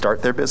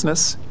start their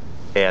business,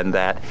 and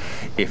that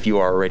if you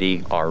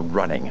already are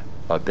running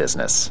a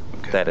business,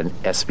 that an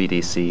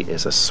SBDC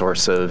is a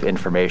source of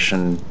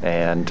information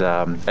and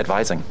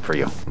advising for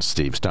you.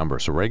 Steve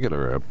Stumbers, a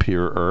regular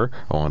appearer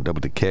on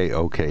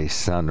WKOK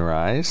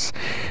Sunrise.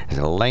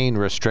 Lane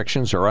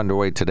restrictions are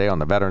underway today on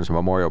the Veterans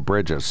Memorial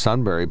Bridge at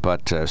Sunbury,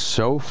 but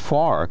so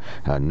far,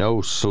 no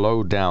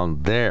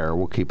slowdown there.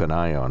 We'll keep an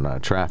eye on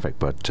traffic,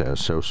 but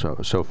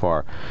so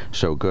far,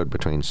 so good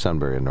between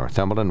Sunbury and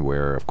Northumberland,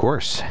 where, of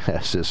course,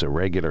 as is a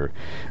regular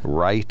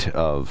rite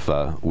of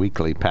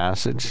weekly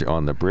passage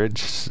on the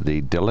bridge,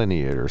 the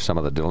some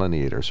of the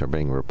delineators are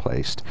being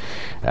replaced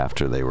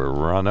after they were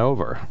run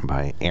over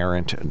by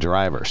errant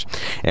drivers.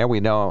 And we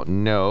now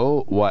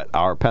know what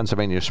our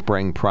Pennsylvania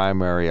spring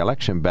primary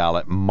election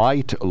ballot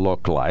might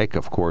look like,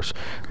 of course,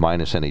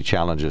 minus any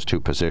challenges to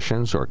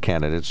positions or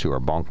candidates who are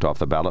bunked off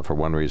the ballot for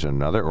one reason or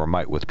another or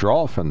might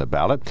withdraw from the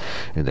ballot.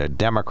 And the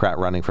Democrat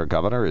running for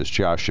governor is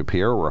Josh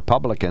Shapiro.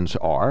 Republicans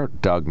are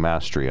Doug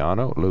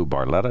Mastriano, Lou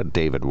Barletta,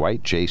 David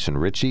White, Jason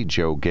Ritchie,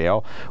 Joe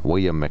Gale,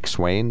 William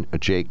McSwain,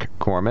 Jake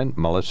Corman,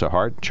 Melissa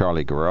Hart,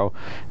 Charlie Garreau,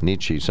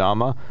 Nietzsche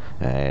Zama.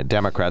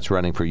 Democrats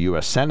running for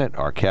U.S. Senate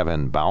are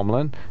Kevin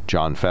Baumlin,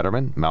 John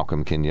Fetterman,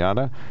 Malcolm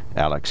Kenyatta,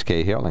 Alex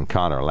Cahill, and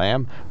Connor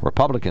Lamb.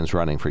 Republicans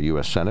running for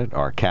U.S. Senate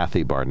are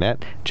Kathy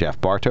Barnett,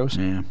 Jeff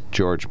Bartos,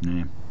 George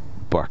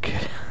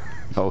Barkett.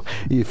 Oh,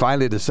 you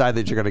finally decide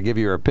that you're going to give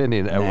your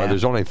opinion. Nah. Well,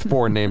 there's only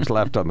 4 names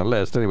left on the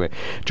list. Anyway,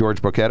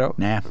 George Bocchetto?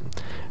 Nah.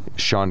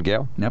 Sean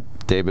Gale? Nope.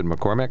 David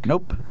McCormick?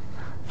 Nope.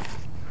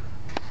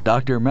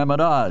 Dr. Mehmet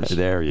Oz.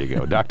 There you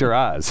go. Dr.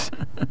 Oz.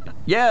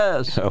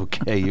 Yes.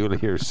 Okay,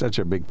 you're such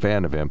a big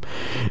fan of him.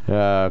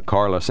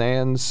 Carla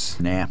Sands?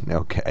 Nah.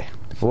 Okay.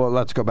 Well,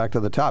 let's go back to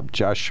the top.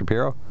 Josh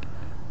Shapiro?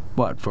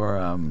 What, for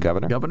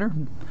Governor? Governor?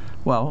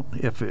 Well,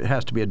 if it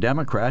has to be a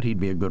Democrat, he'd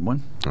be a good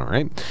one. All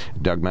right.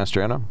 Doug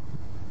Mastriano?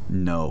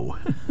 No.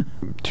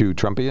 Too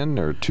Trumpian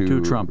or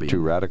too Trumpian.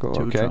 Too radical?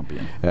 Too Okay.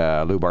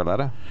 Trumpian. Lou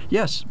Barletta?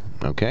 Yes.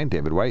 Okay.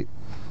 David White?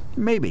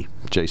 Maybe.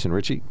 Jason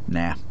Ritchie?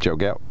 Nah. Joe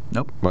Gale?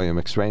 Nope. William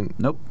McSwain?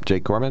 Nope.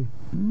 Jake Corman?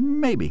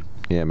 Maybe.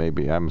 Yeah,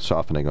 maybe. I'm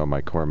softening on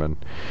my Corman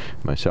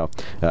myself.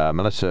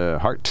 Melissa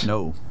Hart?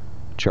 No.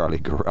 Charlie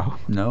Garreau?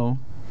 No.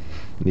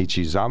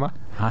 Nietzsche Zama?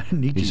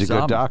 Nietzsche He's a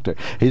Zama. good doctor.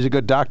 He's a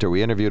good doctor.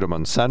 We interviewed him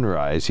on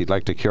Sunrise. He'd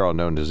like to cure all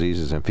known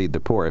diseases and feed the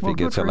poor if Well, he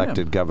gets good for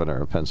elected him.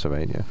 governor of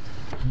Pennsylvania.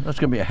 That's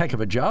going to be a heck of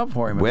a job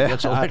for him if he Well,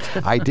 gets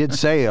elected. I did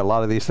say a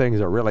lot of these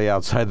things are really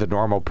outside the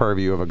normal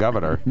purview of a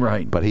governor.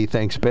 Right. But he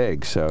thinks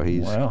big, so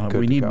he's Well, good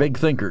we to need go. big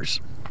thinkers.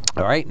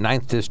 All right,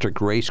 9th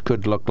District race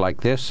could look like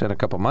this in a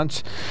couple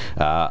months.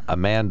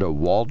 Amanda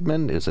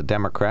Waldman is a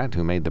Democrat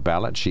who made the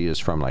ballot. She is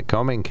from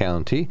Lycoming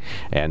County.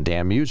 And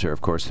Dan Muser,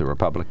 of course, the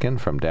Republican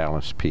from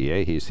Dallas, PA.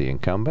 He's the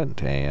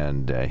incumbent,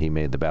 and he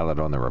made the ballot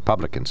on the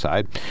Republican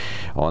side.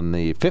 On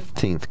the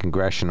 15th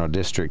Congressional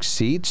District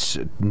seats,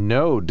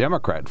 no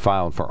Democrat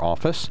filed for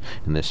office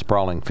in this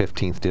sprawling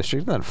 15th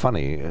District. Isn't that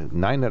funny?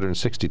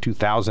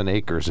 962,000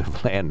 acres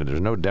of land, and there's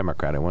no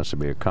Democrat who wants to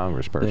be a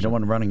congressperson. They don't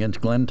want to run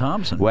against Glenn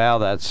Thompson. Well,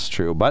 that's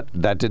true, but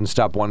that didn't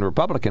stop one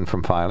Republican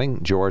from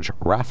filing. George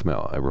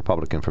Rathmill, a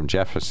Republican from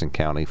Jefferson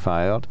County,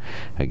 filed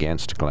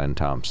against Glenn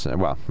Thompson.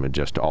 Well,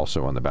 just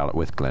also on the ballot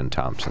with Glenn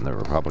Thompson, the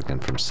Republican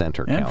from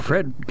Center and County.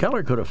 Fred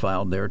Keller could have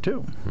filed there,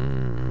 too.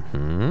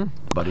 Mm-hmm.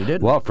 But he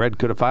didn't. Well, Fred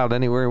could have filed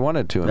anywhere he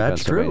wanted to in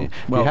That's Pennsylvania. true.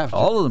 You Well, have to,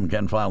 all of them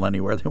can file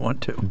anywhere they want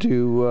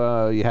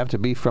to. you have to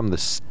be from the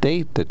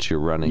state that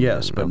you're running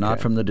Yes, in. but not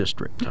Okay. from the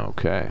district.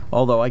 Okay.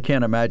 Although I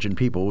can't imagine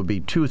people would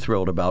be too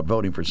thrilled about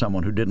voting for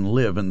someone who didn't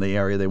live in the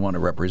area they want to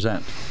represent.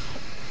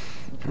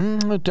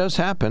 It does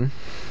happen.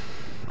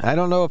 I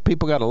don't know if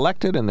people got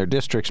elected and their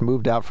districts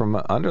moved out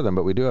from under them,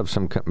 but we do have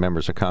some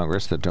members of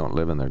Congress that don't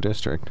live in their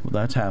district. Well,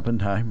 that's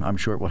happened. I'm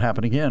sure it will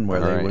happen again where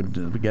All they right.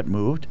 would get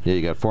moved. Yeah,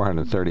 you got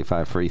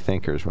 435 free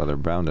thinkers. Well, they're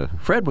bound to.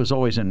 Fred was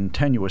always in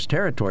tenuous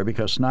territory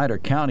because Snyder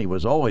County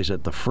was always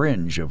at the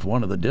fringe of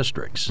one of the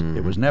districts.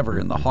 It was never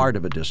in the heart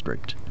of a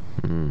district.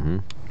 Mm-hmm.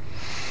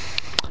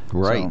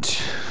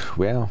 Right.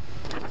 Well,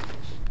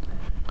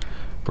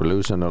 we're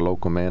losing a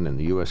local man in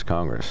the U.S.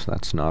 Congress.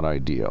 That's not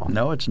ideal.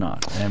 No, it's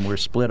not. And we're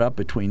split up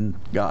between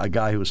a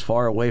guy who's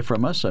far away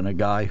from us and a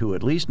guy who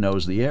at least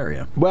knows the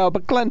area. Well,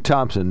 but Glenn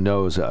Thompson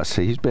knows us.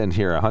 He's been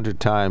here 100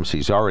 times.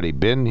 He's already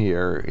been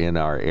here in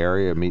our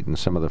area meeting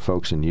some of the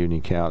folks in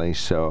Union County.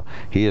 So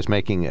he is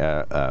making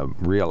a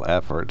real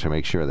effort to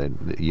make sure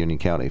that Union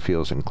County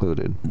feels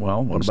included.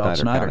 Well, what about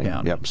Snyder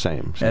County? Yep,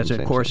 same. As,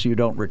 of course, you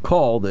don't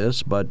recall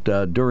this, but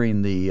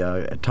during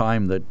the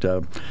time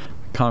that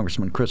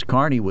Congressman Chris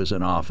Carney was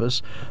in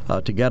office,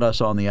 to get us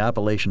on the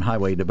Appalachian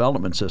Highway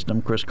Development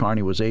System, Chris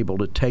Carney was able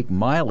to take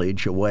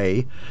mileage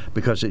away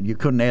because you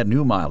couldn't add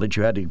new mileage.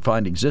 You had to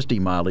find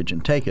existing mileage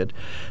and take it.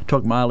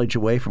 Took mileage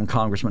away from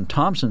Congressman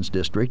Thompson's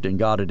district and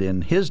got it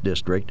in his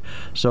district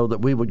so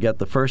that we would get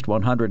the first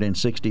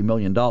 $160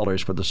 million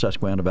for the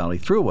Susquehanna Valley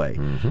Thruway.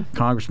 Mm-hmm.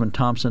 Congressman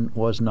Thompson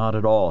was not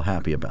at all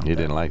happy about that. He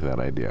didn't like that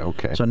idea.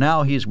 Okay. So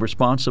now he's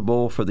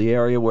responsible for the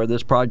area where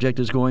this project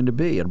is going to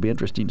be. It'll be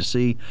interesting to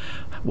see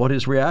what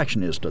his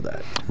reaction is to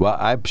that. Well,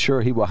 I'm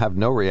sure he will have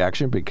no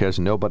reaction because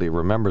nobody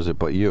remembers it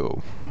but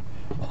you.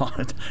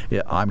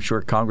 Yeah, I'm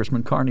sure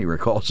Congressman Carney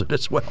recalls it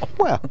as well.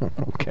 Well,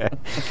 okay.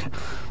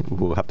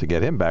 We'll have to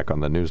get him back on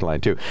the news line,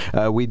 too.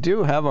 We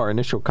do have our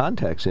initial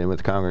contacts in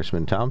with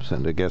Congressman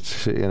Thompson to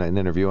get an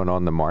interview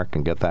on the mark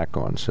and get that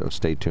going, so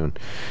stay tuned.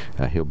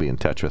 He'll be in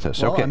touch with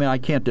us. Well, okay. I mean, I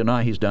can't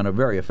deny he's done a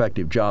very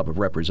effective job of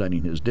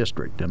representing his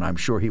district, and I'm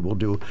sure he will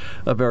do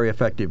a very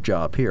effective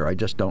job here. I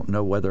just don't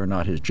know whether or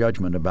not his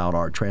judgment about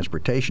our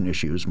transportation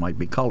issues might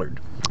be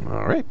colored.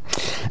 All right.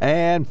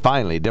 And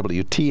finally,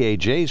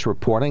 WTAJ is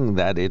reporting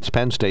that it's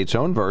Penn State's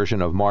own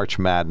version of March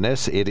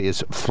Madness. It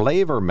is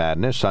Flavor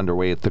Madness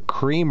underway at the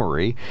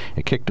Creamery.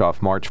 It kicked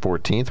off March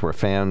 14th, where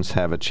fans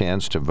have a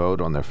chance to vote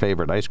on their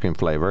favorite ice cream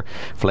flavor.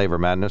 Flavor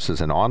Madness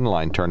is an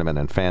online tournament,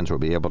 and fans will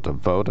be able to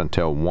vote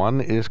until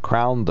one is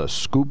crowned the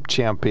Scoop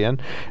champion.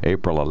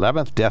 April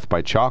 11th, Death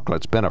by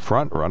Chocolate's been a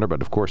front runner,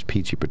 but of course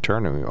Peachy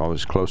Paterno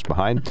always close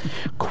behind.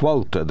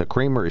 Quote, the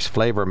Creamery's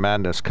Flavor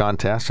Madness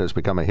contest has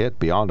become a hit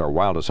beyond our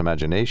wildest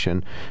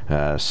imagination,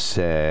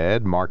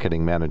 said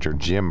marketing manager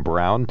Jim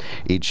Brown.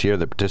 Each year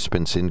the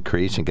participants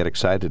increase and get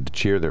excited to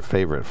cheer their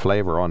favorite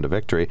flavor on to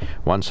victory.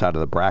 One side of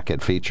the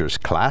bracket features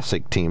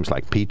classic teams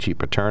like Peachy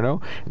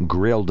Paterno,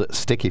 Grilled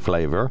Sticky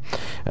Flavor,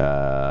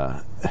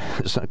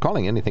 It's not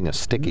calling anything a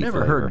sticky Never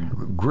flavor.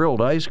 heard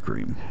grilled ice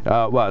cream.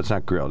 Well, it's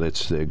not grilled.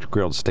 It's the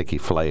grilled sticky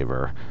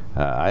flavor.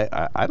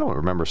 I don't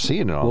remember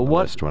seeing it on the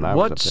list when I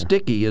was up What there.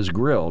 sticky is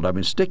grilled? I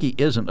mean, sticky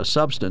isn't a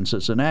substance,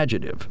 it's an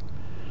adjective.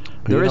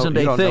 You There don't- isn't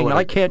you a don't know thing. what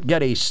I can't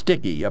get a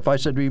sticky. If I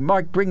said to you,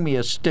 Mark, bring me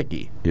a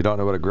sticky. You don't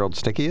know what a grilled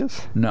sticky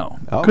is? No.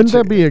 Oh, Couldn't it's a-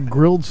 that be a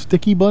grilled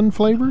sticky bun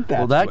flavor?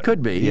 Well, that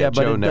could be. Yeah,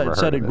 but Joe it never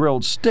said heard a of it.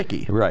 grilled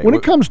sticky. Right. When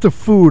it comes to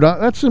food,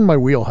 that's in my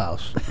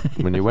wheelhouse.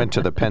 When you went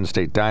to the Penn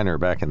State Diner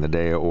back in the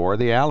day, or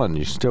the Allen,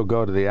 you still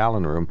go to the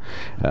Allen room,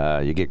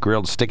 you get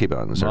grilled sticky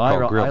buns. They're Well,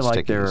 called grilled I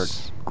like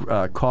stickies.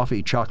 their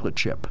coffee chocolate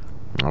chip.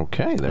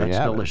 Okay, there you That's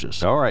have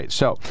delicious. it. All right,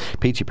 so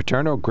Peachy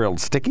Paterno, grilled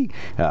sticky,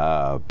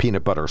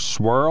 peanut butter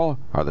swirl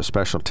are the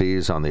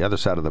specialties on the other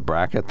side of the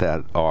bracket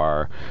that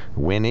are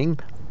winning.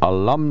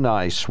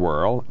 Alumni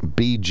Swirl,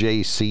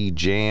 BJC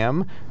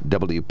Jam,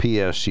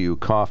 WPSU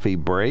Coffee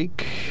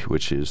Break,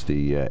 which is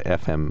the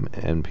FM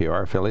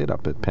NPR affiliate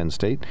up at Penn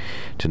State,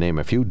 to name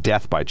a few.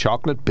 Death by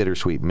Chocolate,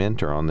 Bittersweet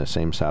Mint are on the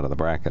same side of the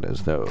bracket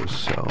as those,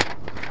 so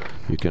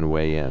you can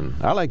weigh in.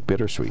 I like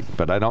bittersweet,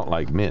 but I don't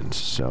like mint,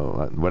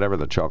 so whatever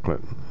the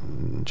chocolate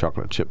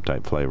chip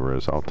type flavor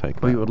is, I'll take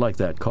that. Well, you would like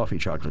that coffee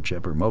chocolate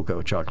chip or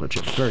mocha chocolate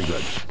chip. Very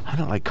good. I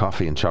don't like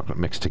coffee and chocolate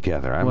mixed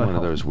together. I'm one of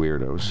Well, those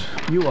weirdos.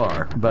 You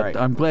are, but right.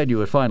 I'm glad you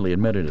had finally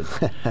admitted it.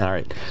 All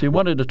right. So you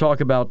wanted to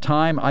talk about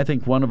time. I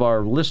think one of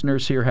our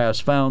listeners here has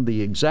found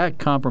the exact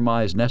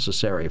compromise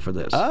necessary for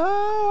this.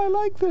 Oh, I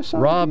like this.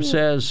 Rob idea.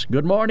 says,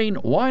 good morning.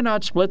 Why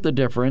not split the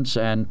difference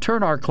and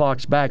turn our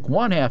clocks back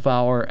 1/2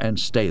 hour and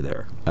stay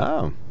there?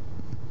 Oh.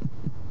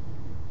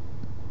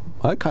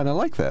 I kind of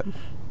like that.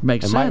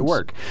 Makes It sense. might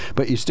work,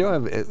 but you still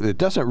have. It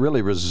doesn't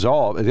really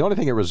resolve. The only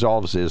thing it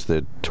resolves is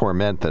the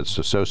torment that's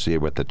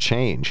associated with the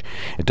change.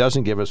 It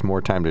doesn't give us more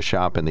time to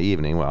shop in the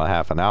evening, well,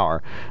 half an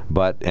hour,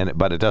 but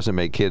it doesn't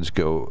make kids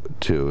go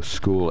to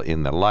school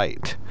in the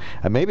light.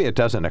 Maybe it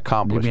doesn't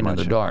accomplish You mean in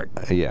much. the dark?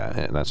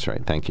 Yeah, that's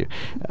right. Thank you.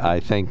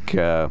 I think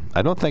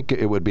I don't think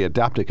it would be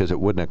adopted because it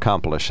wouldn't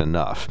accomplish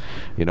enough.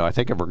 You know, I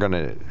think if we're going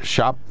to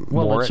shop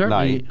Well, more it at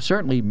night.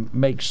 certainly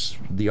makes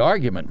the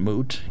argument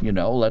moot. You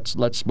know, let's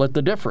split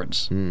the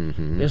difference.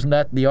 Mm-hmm. Isn't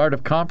that the art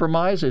of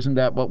compromise? Isn't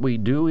that what we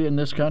do in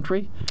this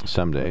country?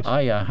 Some days.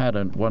 I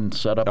had one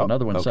set up, Oh,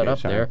 another one set okay, up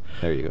sorry. there.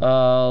 There you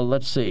go.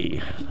 Let's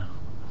see.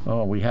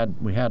 Oh, we had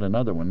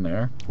another one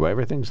there. Well,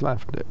 everything's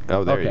left.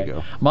 Oh, there Okay. you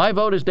go. My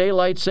vote is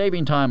daylight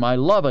saving time. I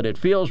love it. It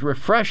feels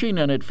refreshing,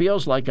 and it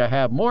feels like I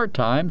have more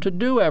time to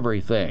do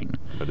everything.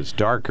 But it's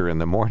darker in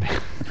the morning.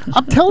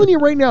 I'm telling you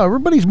right now,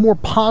 everybody's more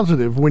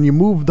positive when you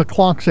move the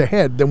clocks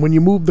ahead than when you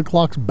move the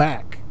clocks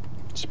back.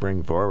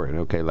 Spring forward.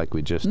 Okay, like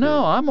we just No,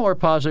 did. I'm more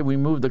positive we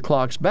move the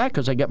clocks back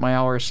because I get my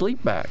hour of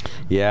sleep back.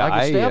 Yeah, I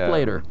can stay up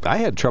later. I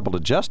had trouble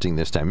adjusting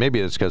this time. Maybe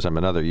it's because I'm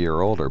another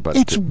year older, but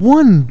It's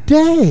one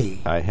day.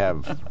 I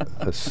have.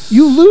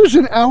 You lose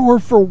an hour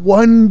for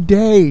one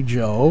day,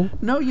 Joe.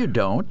 No, you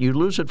don't. You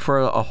lose it for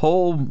a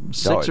whole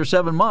 6 or it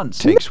 7 months.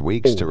 takes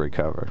weeks to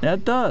recover.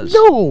 That does.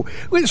 No.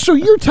 Wait, so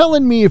you're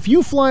telling me if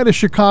you fly to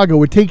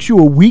Chicago, it takes you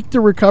a week to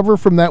recover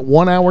from that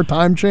 1 hour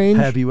time change?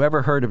 Have you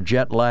ever heard of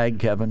jet lag,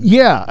 Kevin?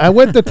 Yeah, I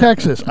went to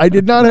Texas. I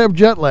did not have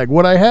jet lag.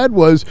 What I had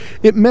was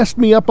it messed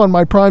me up on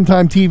my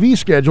primetime TV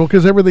schedule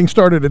because everything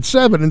started at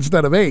 7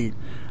 instead of 8.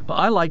 Well,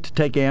 I like to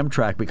take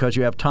Amtrak because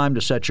you have time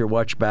to set your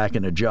watch back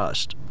and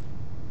adjust.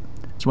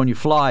 It's when you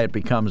fly it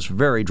becomes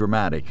very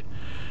dramatic.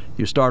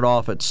 You start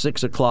off at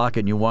 6 o'clock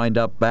and you wind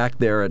up back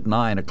there at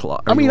 9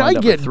 o'clock. I mean, I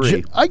get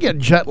 3. I get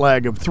jet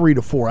lag of 3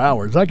 to 4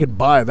 hours. I could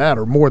buy that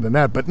or more than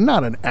that, but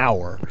not an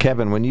hour.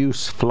 Kevin, when you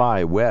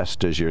fly west,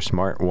 does your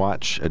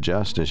smartwatch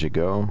adjust as you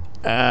go?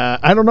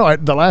 I don't know.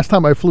 The last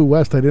time I flew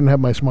west, I didn't have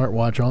my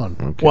smartwatch on.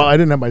 Okay. Well, I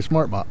didn't have my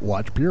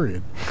smartwatch.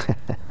 Period.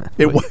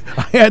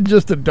 I had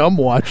just a dumb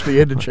watch that you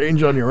had to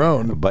change on your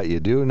own. But you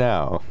do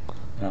now.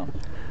 No.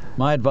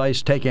 My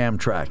advice: take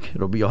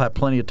Amtrak. You'll have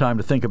plenty of time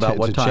to think about To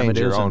what time change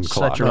it your is own and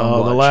clock. set your own Oh,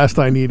 watch. the last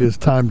I need is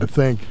time to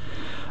think.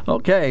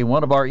 Okay,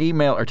 one of our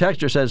email or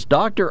texter says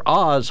Dr.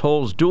 Oz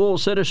holds dual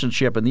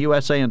citizenship in the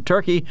USA and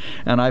Turkey,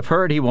 and I've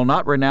heard he will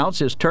not renounce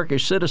his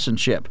Turkish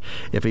citizenship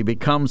if he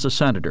becomes a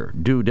senator.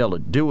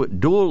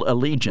 Dual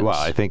allegiance. Well,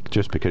 I think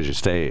just because you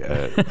stay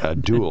a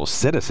dual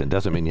citizen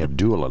doesn't mean you have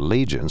dual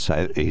allegiance.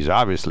 He's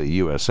obviously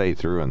USA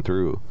through and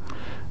through.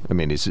 I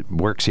mean, he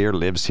works here,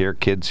 lives here,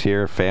 kids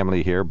here,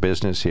 family here,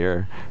 business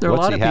here. There are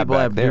What's a lot he of have people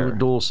back have there?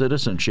 dual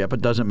citizenship.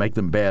 It doesn't make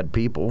them bad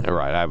people.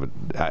 Right.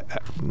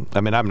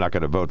 I mean, I'm not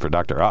going to vote for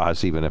Dr.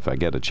 Oz, even if I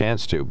get a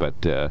chance to,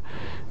 but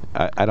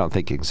I don't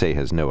think you can say he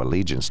has no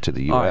allegiance to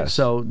the U.S. All right,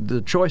 so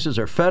the choices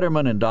are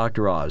Fetterman and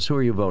Dr. Oz. Who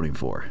are you voting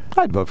for?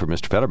 I'd vote for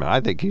Mr. Fetterman.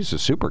 I think he's a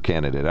super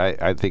candidate.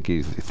 I think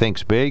he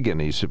thinks big, and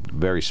he's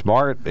very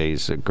smart.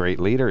 He's a great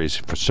leader.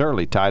 He's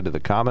certainly tied to the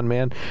common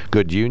man.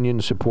 Good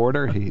union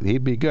supporter.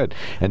 He'd be good.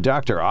 And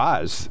Dr.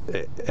 Oz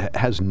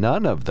has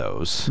none of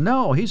those.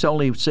 No, he's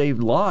only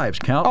saved lives,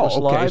 countless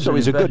Oh, okay. lives. So and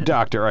he's a good invented-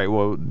 doctor. All right.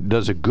 Well,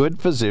 does a good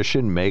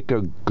physician make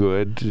a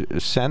good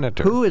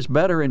senator? Who is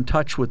better in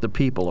touch with the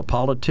people? A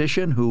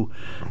politician who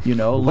who,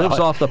 lives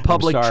off the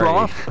public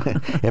trough.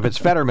 If it's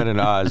Fetterman and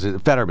Oz,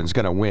 Fetterman's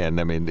going to win.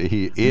 I mean,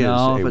 he is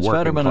no, a if it's working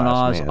Fetterman and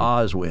class Oz, man.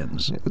 Oz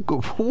wins.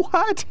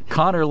 What?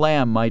 Connor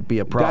Lamb might be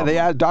a problem. They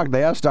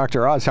asked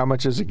Dr. Oz how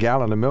much is a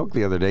gallon of milk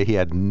the other day. He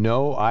had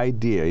no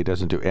idea. He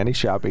doesn't do any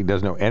shopping,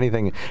 doesn't know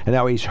anything. And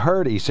now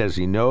he says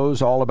he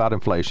knows all about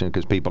inflation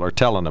because people are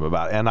telling him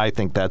about it. And I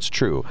think that's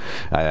true.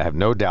 I have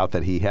no doubt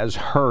that he has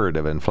heard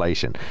of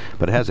inflation,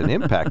 but it hasn't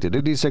impacted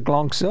it. He's a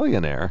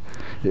glonkzillionaire.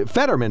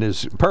 Fetterman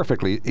is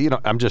perfectly,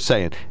 I'm just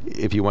saying,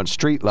 if you want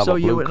street level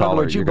blue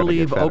collar, you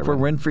believe Oprah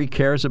Winfrey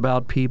cares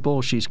about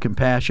people? She's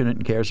compassionate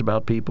and cares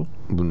about people?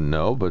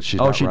 No, but she's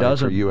not running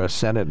for U.S.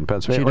 Senate in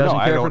Pennsylvania. She doesn't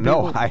care I don't for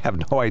know. people? I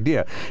have no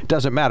idea. It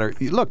doesn't matter.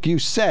 Look, you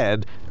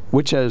said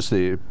which has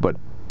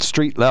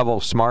street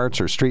level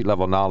smarts or street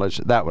level knowledge.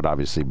 That would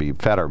obviously be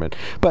Fetterman,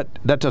 but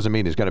that doesn't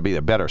mean he's going to be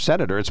a better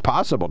senator. It's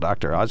possible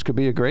Dr. Oz could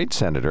be a great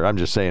senator. I'm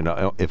just saying,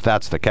 if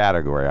that's the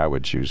category, I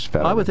would choose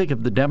Fetterman. I would think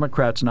if the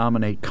Democrats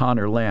nominate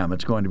Connor Lamb,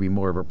 it's going to be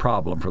more of a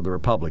problem for the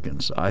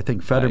Republicans. I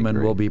think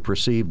Fetterman will be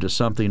perceived as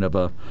something of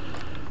a...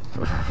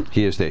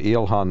 He is the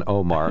Ilhan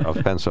Omar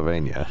of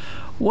Pennsylvania.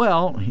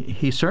 Well,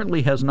 he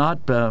certainly has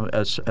not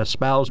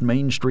espoused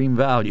mainstream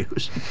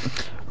values.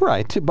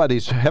 Right, but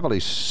he's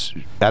heavily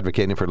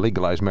advocating for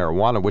legalized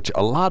marijuana, which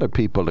a lot of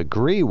people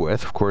agree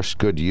with. Of course,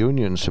 good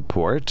union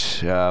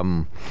support.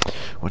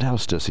 What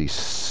else does he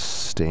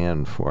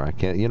stand for? I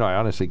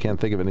honestly can't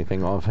think of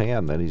anything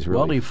offhand that he's really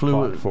Well, he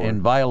flew fought for.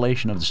 in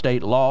violation of the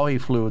state law. He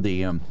flew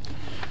the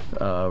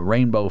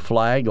rainbow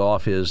flag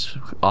off his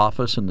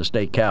office in the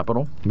state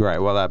capitol. Right,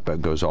 well,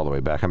 that goes all the way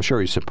back. I'm sure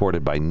he's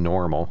supported by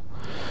NORML.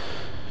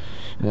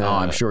 No,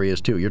 I'm sure he is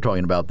too. You're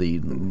talking about the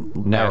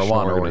National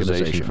marijuana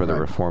Organization for the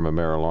right? Reform of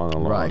Marijuana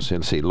Laws. Right.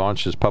 Let's see,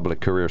 launches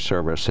public career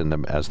service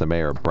as the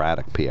mayor of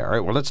Braddock, PA. All right,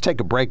 well, let's take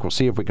a break. We'll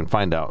see if we can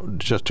find out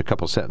just a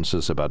couple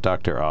sentences about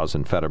Dr. Oz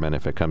and Fetterman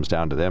if it comes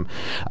down to them.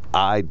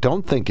 I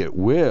don't think it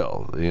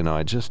will.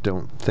 I just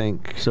don't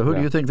think. So who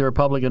do you think the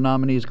Republican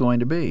nominee is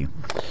going to be?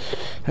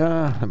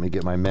 Let me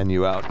get my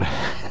menu out.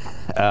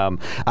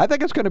 I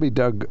think it's going to be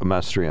Doug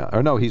Mastriano.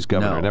 Or no, he's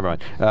governor. No. Never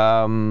mind.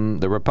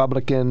 The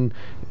Republican,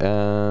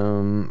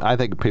 I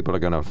think people are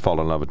going to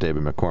fall in love with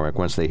David McCormick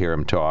once they hear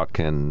him talk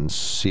and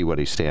see what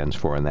he stands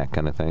for and that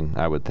kind of thing.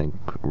 I would think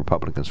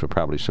Republicans would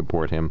probably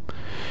support him.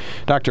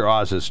 Dr.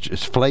 Oz is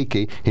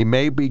flaky. He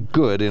may be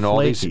good in all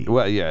these.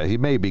 Well, yeah, he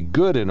may be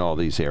good in all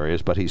these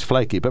areas, but he's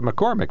flaky. But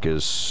McCormick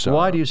is.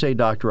 Why do you say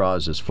Dr.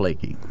 Oz is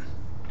flaky?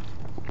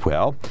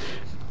 Well,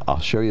 I'll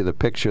show you the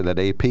picture that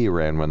AP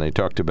ran when they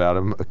talked about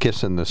him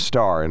kissing the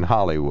star in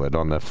Hollywood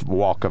on the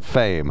Walk of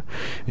Fame.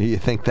 You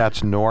think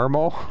that's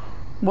normal?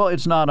 Well,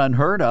 it's not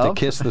unheard of. To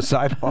kiss the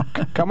sidewalk?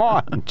 Come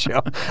on,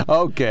 Joe.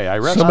 Okay, I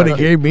rest. Somebody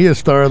gave me a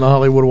star on the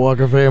Hollywood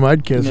Walk of Fame.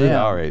 I'd kiss it.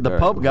 All right. The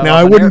Pope got now,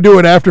 I wouldn't do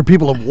it after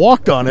people have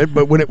walked on it,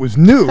 but when it was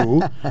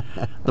new.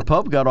 The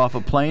Pope got off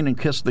a plane and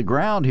kissed the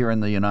ground here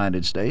in the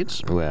United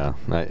States. Well,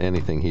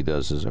 anything he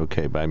does is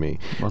okay by me.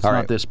 Well, it's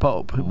not this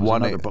Pope. It was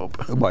another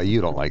Pope. Well,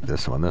 you don't like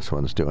this one. This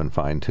one's doing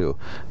fine, too.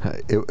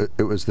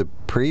 It was the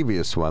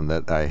previous one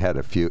that I had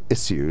a few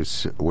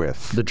issues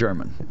with. The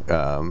German.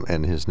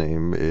 And his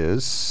name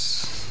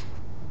is...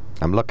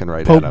 I'm looking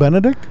right Pope at him.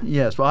 Benedict?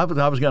 Yes, well, I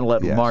was going to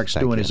let Mark's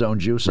doing his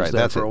own juices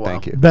there for a while.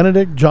 Thank you.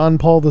 Benedict, John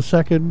Paul II.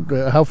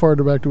 How far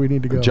back do we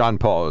need to go? John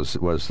Paul is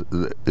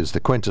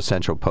the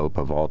quintessential Pope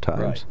of all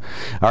times.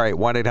 Right. All right,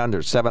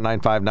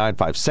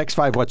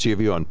 1-800-795-9565. What's your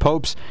view on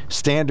popes?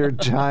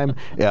 Standard time.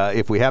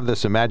 If we have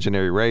this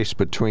imaginary race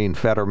between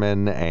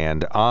Fetterman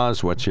and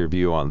Oz, what's your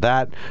view on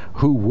that?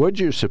 Who would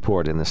you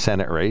support in the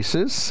Senate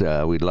races?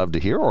 We'd love to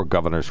hear. Or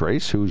governor's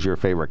race. Who's your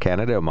favorite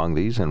candidate among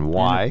these and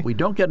why? And if we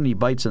don't get any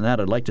bites in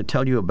that, I'd like to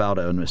tell you about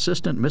an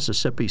assistant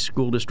Mississippi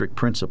school district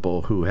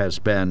principal who has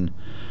been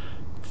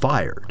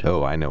fired.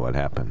 Oh, I know what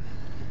happened.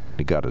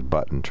 He got his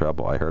butt in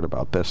trouble. I heard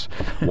about this.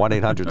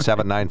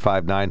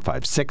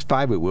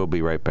 1-800-795-9565. We will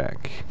be right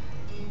back.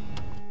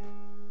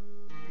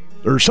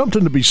 There's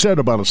something to be said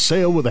about a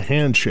sale with a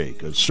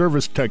handshake, a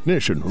service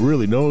technician who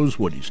really knows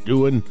what he's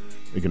doing.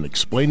 They can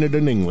explain it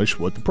in English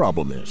what the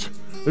problem is.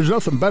 There's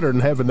nothing better than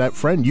having that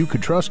friend you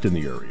could trust in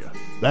the area.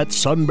 That's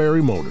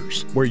Sunbury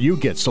Motors, where you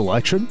get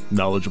selection,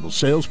 knowledgeable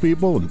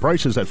salespeople, and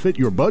prices that fit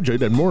your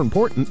budget, and more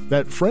important,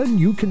 that friend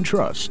you can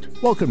trust.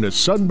 Welcome to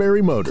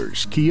Sunbury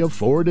Motors, Kia,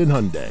 Ford, and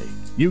Hyundai.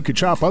 You could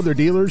shop other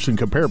dealers and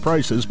compare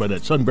prices, but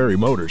at Sunbury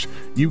Motors,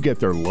 you get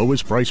their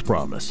lowest price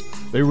promise.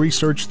 They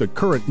research the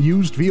current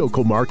used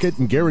vehicle market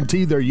and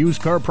guarantee their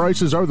used car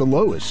prices are the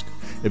lowest.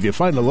 If you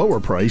find a lower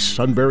price,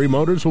 Sunbury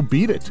Motors will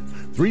beat it.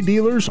 3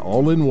 dealers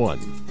all in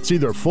one. See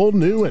their full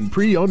new and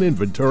pre-owned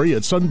inventory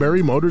at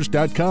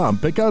sunburymotors.com.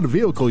 Pick out a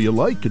vehicle you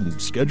like and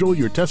schedule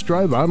your test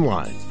drive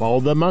online. Follow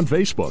them on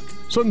Facebook.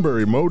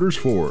 Sunbury Motors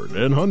Ford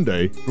and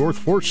Hyundai, North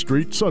 4th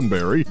Street,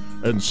 Sunbury,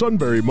 and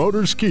Sunbury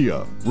Motors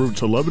Kia,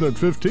 routes 11 and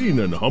 15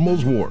 in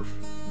Hummel's Wharf.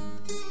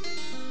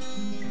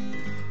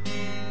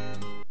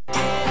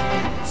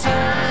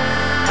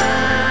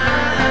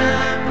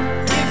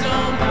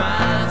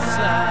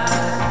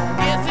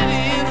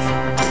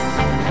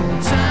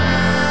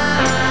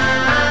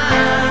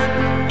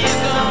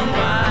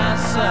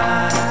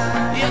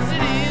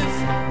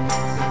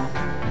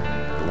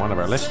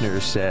 our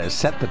listeners says,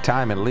 set the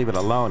time and leave it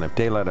alone. If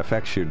daylight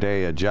affects your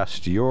day,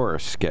 adjust your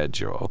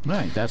schedule.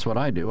 Right, that's what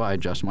I do. I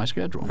adjust my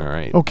schedule. All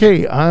right.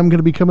 Okay, I'm going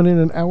to be coming in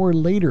an hour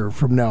later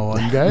from now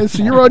on, guys.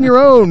 So you're on your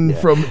own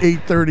from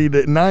 8:30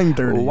 to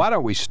 9:30. Well, why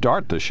don't we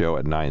start the show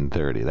at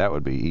 9:30? That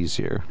would be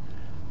easier.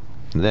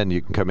 And then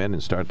you can come in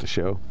and start the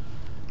show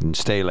and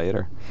stay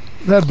later.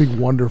 That'd be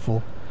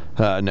wonderful.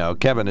 No,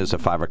 Kevin is a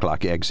 5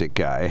 o'clock exit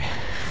guy.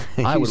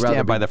 I would rather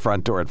stand by the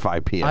front door at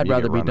 5 p.m. I'd You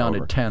rather get be run done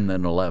over. at 10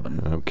 than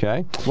 11.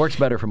 Okay. Works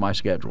better for my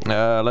schedule.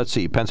 Let's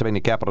see.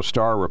 Pennsylvania Capital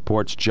Star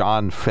reports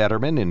John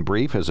Fetterman, in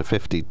brief, as a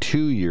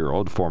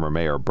 52-year-old former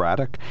mayor of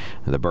Braddock,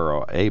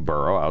 a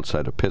borough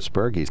outside of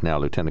Pittsburgh. He's now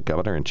lieutenant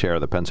governor and chair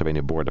of the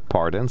Pennsylvania Board of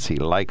Pardons. He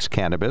likes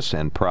cannabis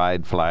and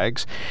pride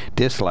flags,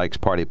 dislikes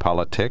party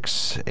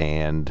politics,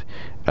 and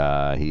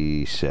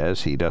he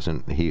says he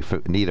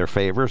neither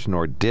favors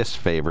nor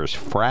disfavors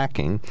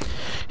fracking.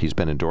 He's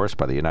been endorsed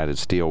by the United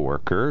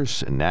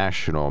Steelworkers,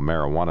 National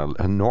Marijuana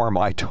NORML.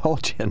 I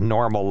told you,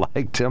 NORML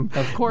liked him.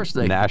 Of course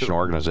they National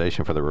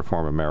Organization for the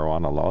Reform of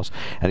Marijuana Laws.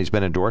 And he's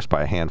been endorsed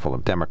by a handful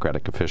of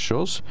Democratic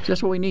officials.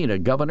 Just what we need, a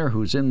governor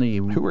who's in the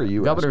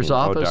governor's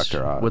office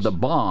Dr. Oz. with a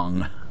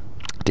bong.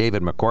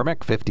 David McCormick,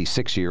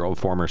 56-year-old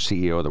former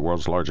CEO of the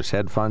world's largest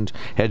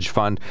hedge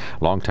fund,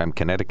 longtime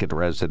Connecticut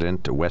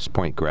resident, a West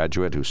Point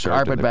graduate who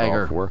served in the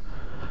Gulf War.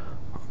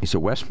 He's a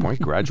West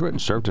Point graduate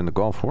and served in the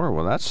Gulf War.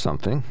 Well, that's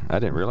something. I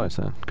didn't realize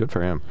that. Good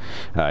for him.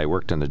 He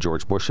worked in the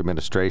George Bush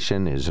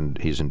administration.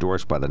 He's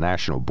endorsed by the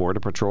National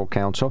Border Patrol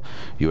Council.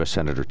 U.S.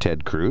 Senator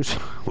Ted Cruz.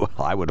 Well,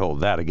 I would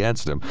hold that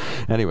against him.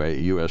 Anyway,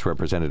 U.S.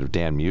 Representative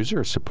Dan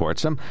Muser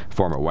supports him.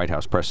 Former White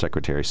House Press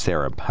Secretary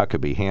Sarah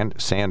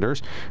Huckabee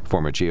Sanders.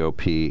 Former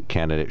GOP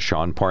candidate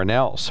Sean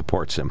Parnell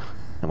supports him.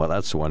 Well,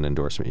 that's one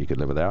endorsement you could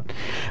live without.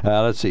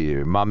 Let's see.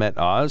 Mehmet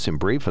Oz, in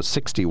brief, a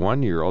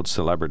 61-year-old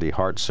celebrity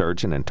heart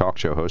surgeon and talk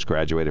show host,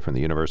 graduated from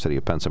the University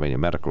of Pennsylvania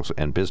Medical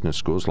and Business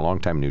Schools, a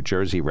longtime New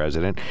Jersey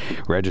resident,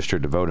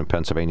 registered to vote in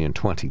Pennsylvania in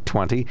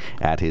 2020.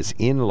 At his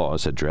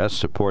in-laws' address,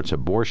 supports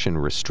abortion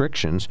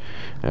restrictions,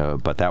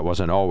 but that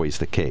wasn't always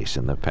the case.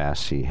 In the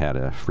past, he had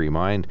a free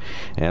mind.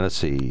 And let's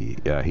see.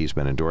 He's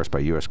been endorsed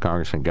by U.S.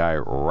 Congressman Guy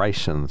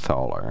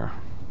Reisenthaler.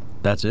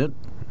 That's it?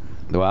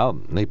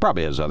 Well, he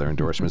probably has other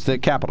endorsements. The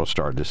Capital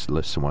Star just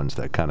lists the ones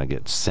that kind of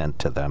get sent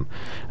to them.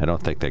 I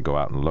don't think they go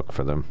out and look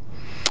for them.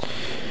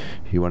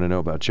 You want to know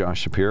about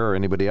Josh Shapiro or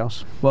anybody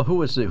else? Well, who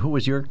was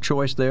your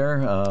choice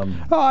there?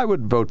 I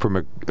would vote for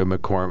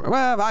McCormick.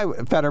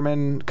 Well,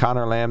 Fetterman,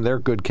 Connor Lamb, they're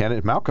good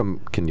candidates. Malcolm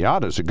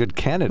Kenyatta's a good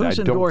candidate. Who's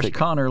endorsed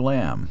Connor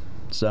Lamb?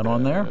 Is that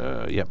on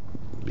there? Yep.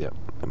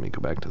 Let me go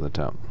back to the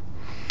top.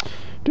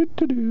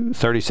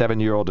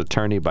 37-year-old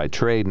attorney by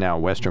trade, now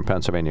Western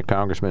Pennsylvania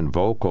congressman,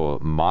 vocal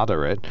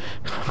moderate.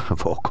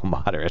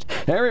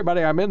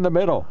 Everybody, I'm in the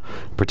middle.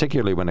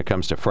 Particularly when it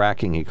comes to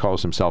fracking, he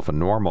calls himself a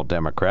normal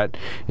Democrat,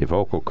 a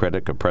vocal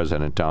critic of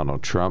President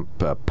Donald Trump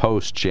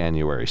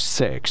post-January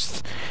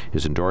 6th.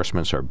 His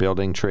endorsements are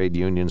building trade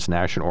unions,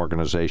 National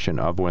Organization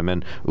of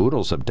Women,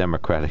 oodles of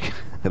Democratic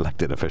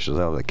elected officials.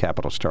 Oh, the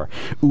Capital Star.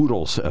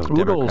 Oodles of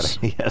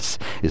Democratic. Yes.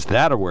 Is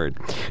that a word?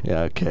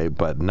 Okay,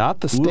 but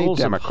not the state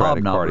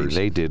Democratic Party.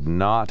 They did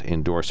not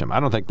endorse him.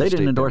 I don't think they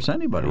didn't endorse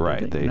anybody.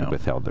 Right. Did they? They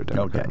withheld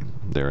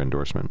their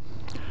endorsement.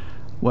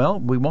 Well,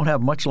 we won't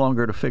have much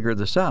longer to figure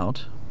this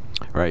out.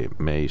 Right,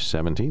 May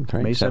 17th,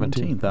 right? May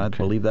 17th. I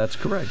believe that's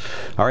correct.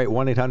 All right,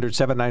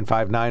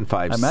 1-800-795-95.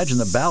 I imagine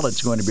the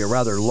ballot's going to be a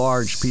rather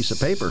large piece of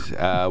paper.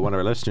 One of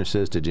our listeners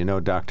says, did you know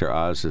Dr.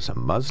 Oz is a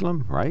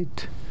Muslim?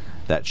 Right?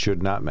 That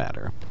should not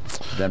matter.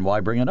 Then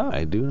why bring it up?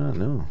 I do not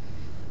know.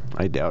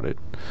 I doubt it.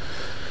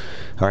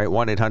 All right,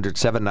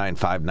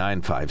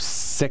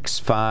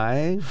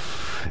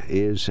 1-800-795-9565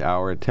 is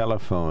our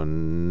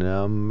telephone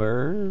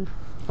number.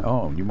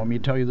 Oh, you want me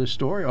to tell you this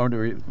story?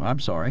 I'm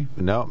sorry.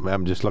 No,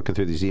 I'm just looking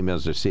through these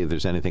emails to see if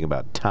there's anything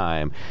about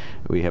time.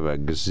 We have a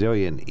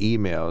gazillion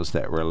emails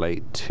that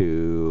relate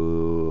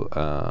to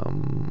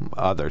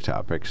other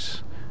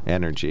topics.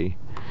 Energy,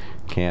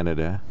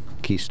 Canada,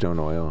 Keystone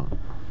Oil.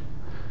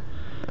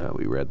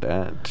 We read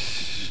that.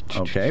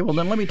 Okay, well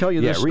then let me tell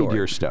you this story. Yeah, read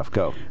your stuff.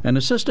 Go. An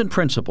assistant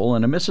principal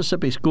in a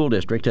Mississippi school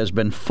district has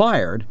been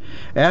fired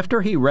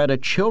after he read a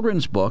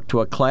children's book to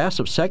a class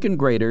of second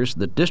graders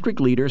the district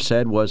leader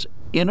said was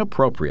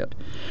inappropriate.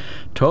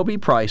 Toby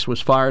Price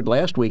was fired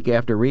last week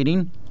after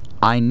reading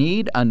I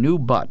Need a New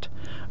Butt,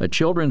 a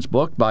children's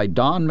book by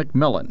Don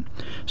McMillan,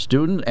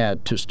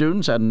 to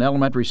students at an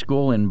elementary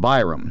school in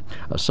Byram,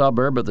 a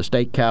suburb of the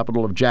state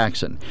capital of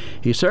Jackson.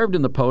 He served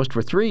in the post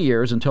for 3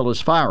 years until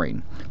his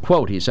firing.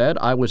 Quote, he said,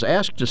 I was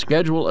asked to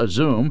schedule a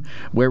Zoom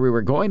where we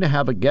were going to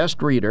have a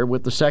guest reader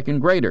with the second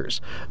graders.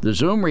 The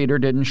Zoom reader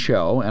didn't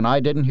show, and I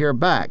didn't hear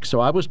back,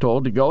 so I was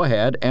told to go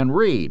ahead and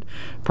read,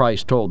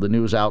 Price told the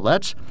news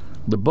outlets.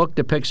 The book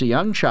depicts a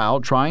young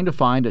child trying to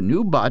find a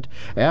new butt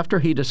after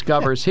he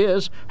discovers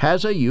his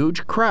has a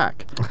huge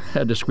crack,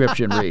 a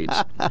description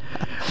reads.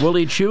 Will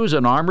he choose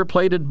an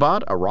armor-plated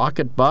butt, a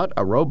rocket butt,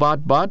 a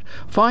robot butt?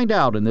 Find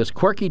out in this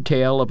quirky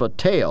tale of a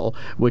tale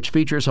which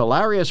features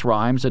hilarious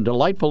rhymes and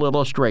delightful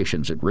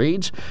illustrations. It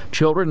reads,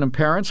 children and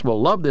parents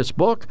will love this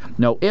book.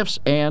 No ifs,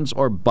 ands,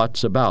 or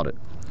buts about it.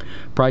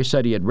 Price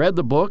said he had read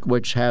the book,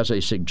 which has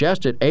a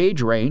suggested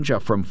age range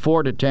of from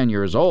 4 to 10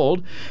 years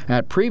old,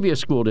 at previous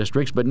school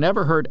districts, but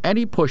never heard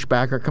any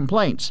pushback or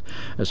complaints.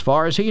 As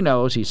far as he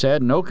knows, he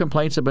said, no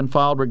complaints have been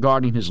filed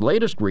regarding his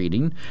latest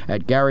reading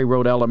at Gary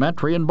Road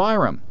Elementary in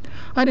Byram.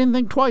 I didn't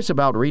think twice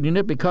about reading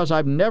it because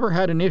I've never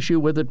had an issue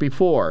with it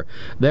before.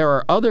 There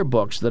are other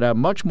books that have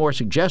much more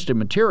suggestive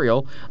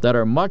material that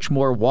are much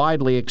more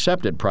widely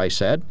accepted, Price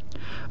said.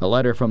 A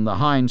letter from the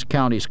Hinds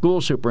County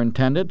School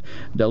Superintendent,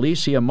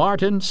 Delicia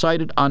Martin,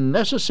 cited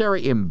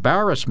unnecessary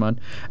embarrassment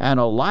and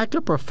a lack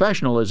of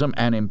professionalism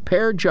and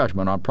impaired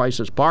judgment on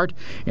Price's part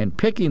in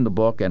picking the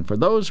book, and for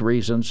those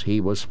reasons he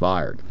was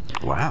fired.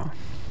 Wow.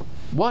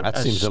 What that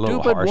a seems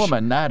stupid harsh.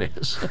 woman that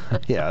is.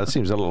 Yeah, that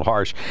seems a little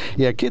harsh.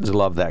 Yeah, kids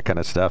love that kind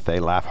of stuff. They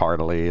laugh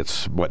heartily.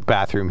 It's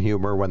bathroom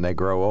humor when they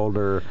grow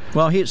older.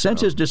 Well,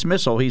 since his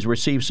dismissal, he's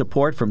received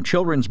support from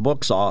children's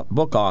book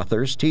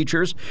authors,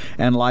 teachers,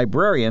 and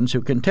librarians who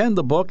contend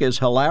the book is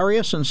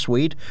hilarious and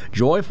sweet,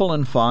 joyful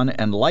and fun,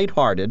 and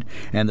lighthearted,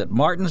 and that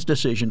Martin's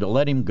decision to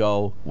let him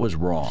go was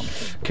wrong.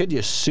 Could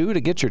you sue to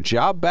get your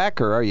job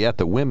back, or are you at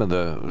the whim of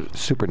the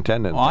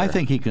superintendent? I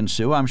think he can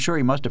sue. I'm sure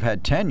he must have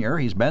had tenure.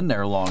 He's been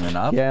there long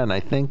enough. Yeah, and I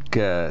think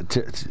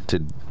it's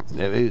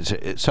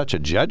such a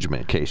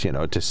judgment case,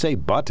 to say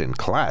butt in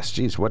class.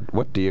 Geez,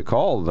 what do you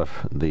call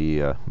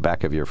the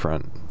back of your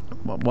front?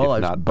 Well,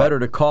 it's better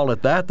to call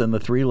it that than the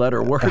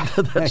three-letter word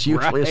that's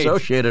usually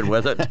associated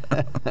with it.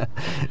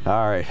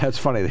 All right, that's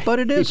funny. But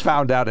it is. He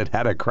found out it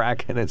had a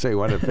crack in it, so he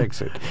wanted to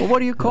fix it. Well, what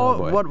do you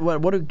call it?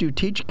 What do you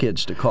teach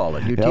kids to call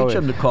it? You teach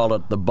them to call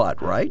it the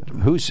butt, right?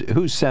 Who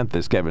sent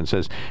this? Kevin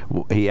says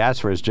he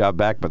asked for his job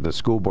back, but the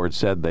school board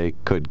said they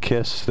could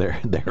kiss their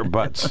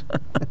butts.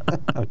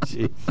 Oh,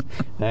 geez.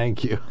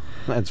 Thank you.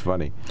 That's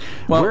funny.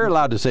 Well, we're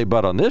allowed to say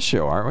butt on this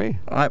show, aren't we?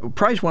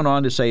 Price went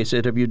on to say, he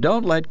said, if you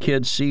don't let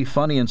kids see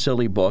funny and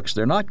silly books,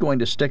 they're not going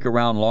to stick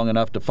around long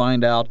enough to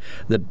find out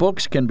that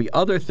books can be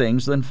other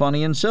things than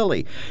funny and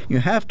silly. You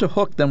have to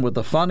hook them with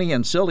the funny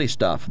and silly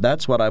stuff.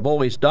 That's what I've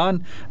always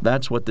done.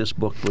 That's what this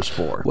book was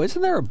for. Well,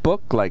 isn't there a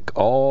book like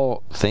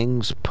All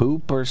Things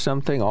Poop or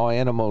something? All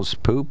Animals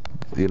Poop?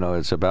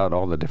 It's about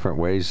all the different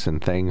ways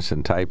and things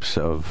and types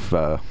of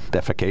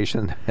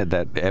defecation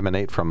that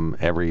emanate from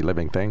every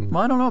living thing.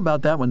 Well, I don't know about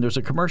that one. There's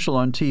a commercial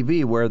on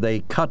TV where they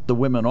cut the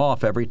women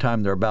off every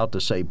time they're about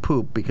to say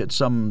poop because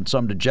some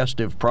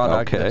digestive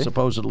product that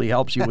supposedly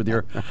helps you with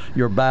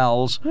your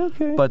bowels,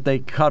 but they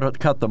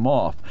cut them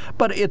off.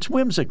 But it's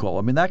whimsical.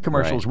 I mean, that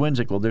commercial is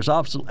whimsical. There's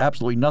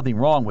absolutely nothing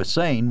wrong with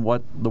saying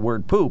what the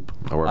word poop.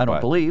 I don't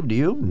believe. Do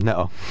you?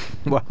 No.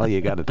 Well, you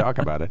got to talk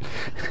about it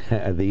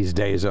these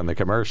days on the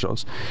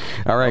commercials.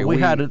 All right. We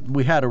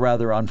had a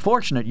rather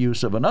unfortunate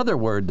use of another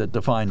word that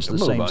defines the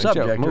same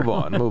subject. Move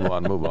on. All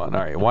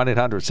right.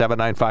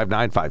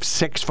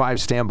 1-800-795-9565.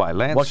 Stand by,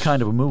 Lance. What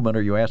kind of a movement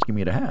are you asking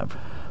me to have?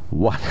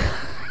 What?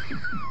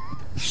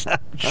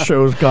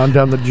 Show's gone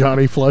down the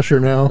Johnny Flusher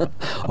now.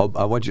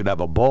 I want you to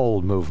have a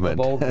bold movement.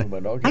 A bold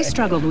movement, okay. I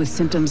struggled with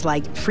symptoms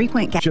like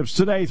frequent Chips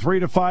today, 3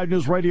 to 5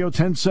 News Radio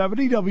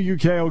 1070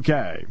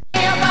 WKOK.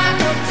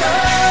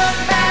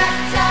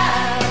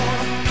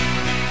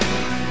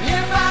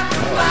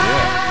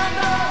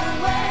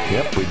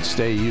 Yep, we'd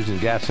stay using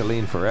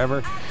gasoline forever.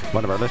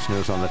 One of our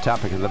listeners on the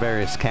topic of the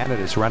various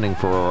candidates running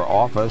for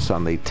office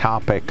on the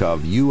topic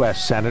of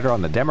U.S. Senator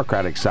on the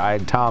Democratic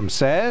side, Tom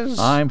says,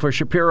 I'm for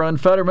Shapiro and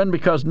Fetterman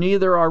because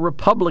neither are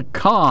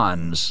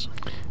Republicans.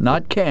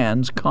 Not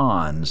cans,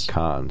 cons.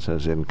 Cons,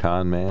 as in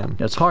con man.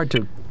 It's hard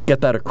to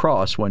get that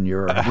across when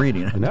you're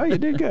reading it. No, you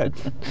did good.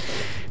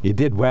 You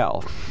did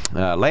well.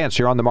 Lance,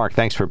 you're on the mark.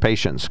 Thanks for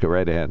patience. Go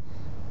right ahead.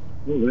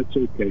 Oh, that's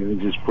okay. I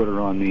just put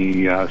her on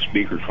the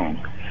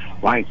speakerphone.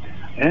 Right.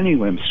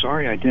 Anyway, I'm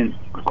sorry I didn't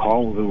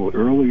call a little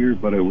earlier,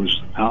 but I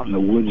was out in the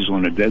woods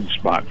on a dead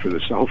spot for the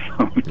cell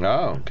phone.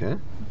 Oh, okay.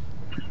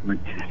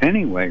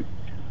 Anyway,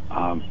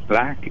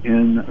 back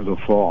in the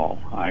fall,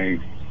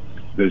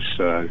 this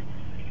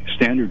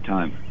standard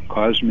time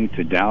caused me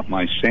to doubt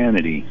my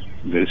sanity.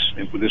 This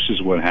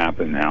is what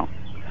happened now.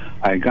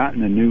 I had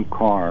gotten a new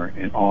car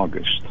in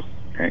August,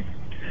 okay?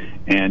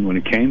 And when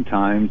it came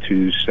time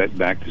to set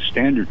back to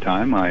standard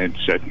time, I had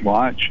set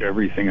watch,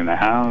 everything in the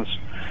house.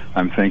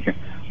 I'm thinking,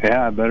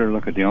 I better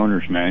look at the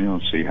owner's manual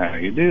and see how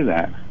you do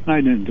that. And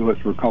I didn't do it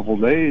for a couple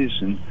of days,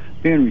 and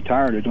being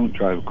retired, I don't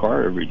drive a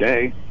car every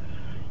day.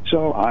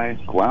 So I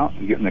go out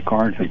and get in the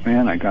car and think,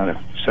 man, I got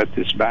to set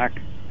this back,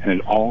 and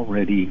it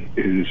already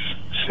is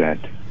set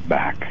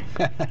back.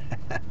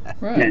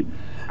 Right. And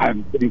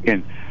I'm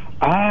thinking,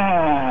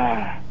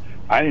 I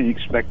didn't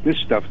expect this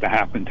stuff to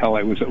happen until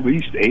I was at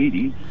least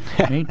 80.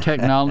 Ain't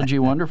technology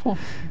wonderful?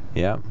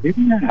 Yeah.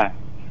 Yeah.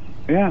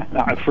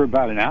 Yeah, for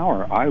about an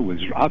hour,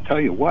 I'll tell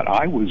you what,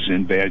 I was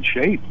in bad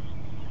shape.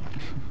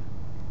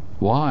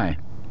 Why?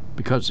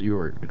 Because you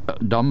were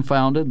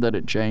dumbfounded that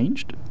it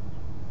changed?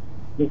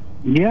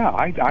 Yeah,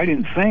 I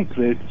didn't think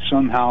that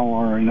somehow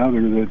or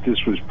another that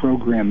this was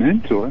programmed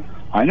into it.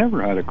 I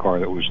never had a car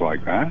that was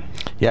like that.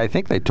 Yeah, I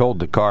think they told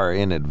the car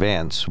in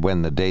advance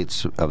when the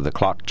dates of the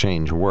clock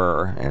change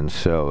were, and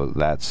so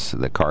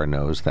the car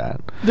knows that.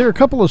 There are a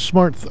couple of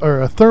smart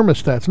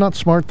thermostats, not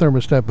smart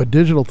thermostat, but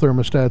digital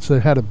thermostats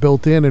that had it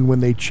built in, and when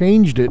they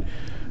changed it,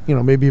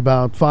 maybe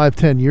about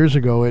 5-10 years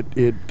ago,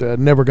 it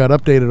never got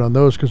updated on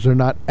those because they're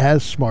not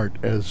as smart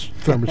as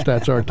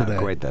thermostats are today.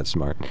 Not quite that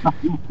smart.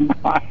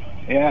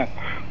 Yeah,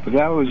 but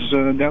that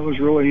was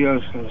really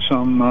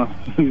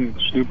some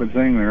stupid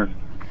thing there.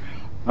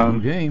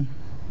 Okay.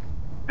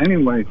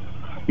 Anyway,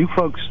 you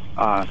folks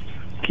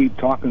keep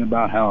talking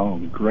about how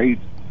great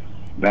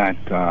that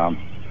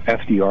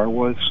FDR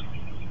was.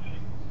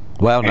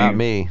 Well, not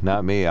me.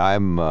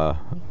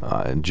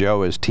 I'm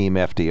Joe is Team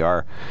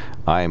FDR.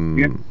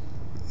 I'm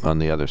on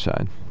the other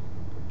side.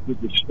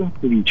 The stuff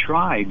that he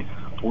tried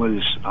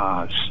was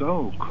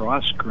so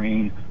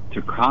cross-grained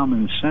to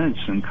common sense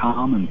and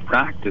common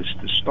practice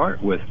to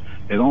start with.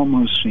 It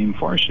almost seemed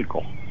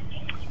farcical.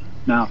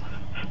 Now,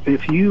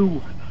 if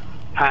you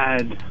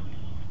had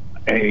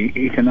a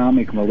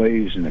economic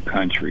malaise in the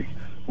country,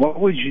 what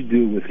would you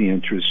do with the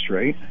interest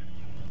rate?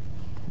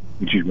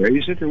 Would you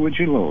raise it or would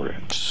you lower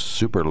it?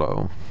 Super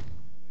low.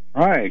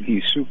 Right,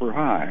 he's super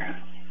high.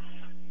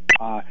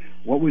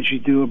 What would you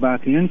do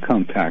about the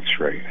income tax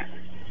rate?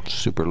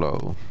 Super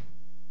low.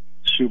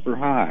 Super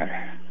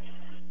high.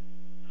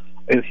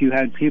 If you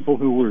had people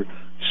who were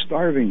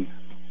starving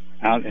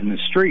out in the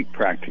street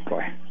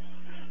practically,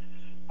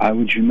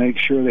 would you make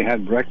sure they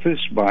had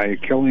breakfast by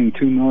killing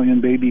 2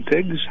 million baby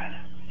pigs?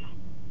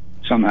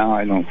 Somehow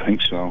I don't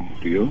think so.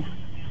 Do you?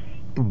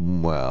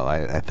 Well,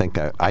 I think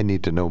I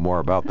need to know more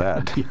about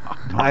that.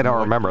 I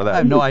don't remember that. I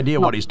have no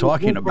idea what he's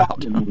talking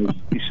about.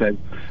 He said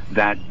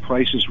that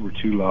prices were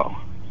too low.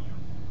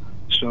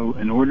 So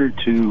in order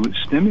to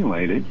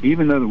stimulate it,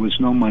 even though there was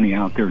no money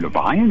out there to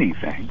buy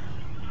anything,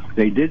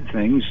 they did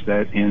things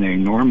that in a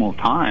normal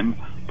time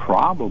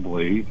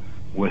probably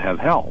would have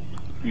helped.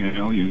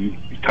 You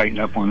tighten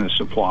up on the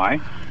supply,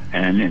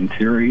 and in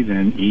theory,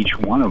 then each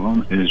one of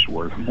them is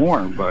worth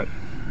more, but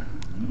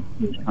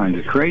it's kind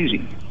of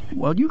crazy.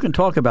 Well, you can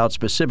talk about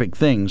specific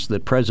things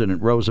that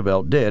President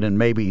Roosevelt did, and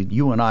maybe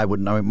you and I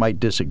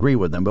might disagree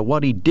with them, but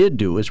what he did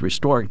do is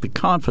restore the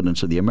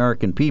confidence of the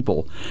American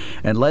people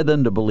and led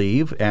them to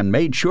believe and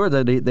made sure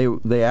that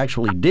they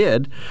actually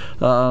did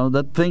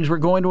that things were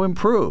going to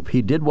improve.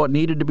 He did what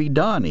needed to be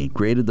done. He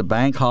created the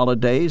bank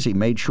holidays. He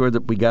made sure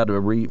that we got to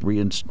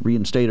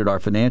reinstated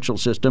our financial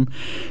system.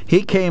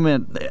 He came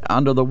in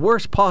under the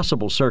worst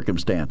possible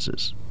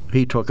circumstances.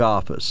 He took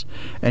office,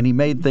 and he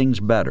made things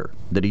better.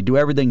 Did he do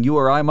everything you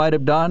or I might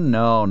have done?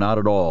 No, not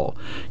at all.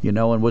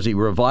 And was he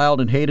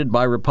reviled and hated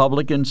by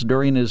Republicans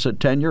during his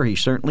tenure? He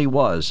certainly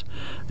was.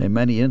 In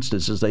many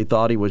instances, they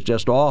thought he was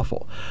just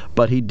awful.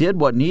 But he did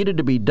what needed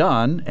to be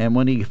done, and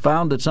when he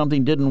found that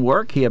something didn't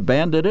work, he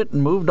abandoned it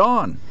and moved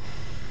on.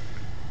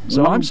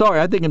 So I'm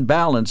sorry. I think in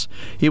balance,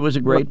 he was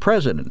a great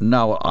president.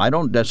 Now, I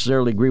don't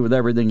necessarily agree with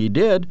everything he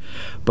did,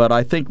 but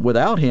I think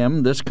without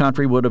him, this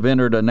country would have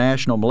entered a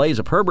national malaise.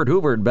 If Herbert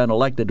Hoover had been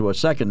elected to a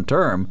second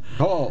term,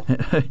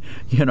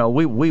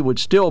 we would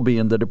still be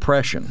in the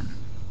Depression.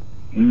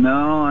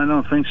 No, I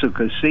don't think so.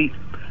 Because, see,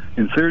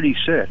 in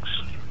 36,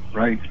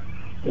 right,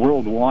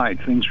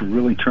 worldwide, things were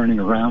really turning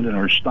around, and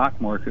our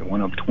stock market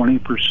went up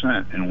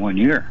 20% in 1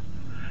 year.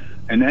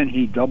 And then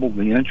he doubled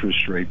the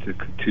interest rate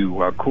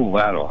to cool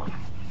that off.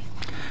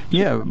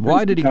 Yeah,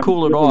 why did he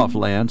cool it off,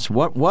 Lance?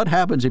 What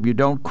happens if you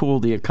don't cool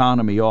the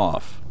economy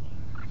off?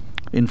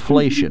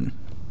 Inflation.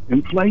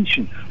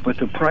 But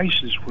the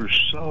prices were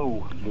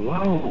so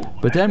low.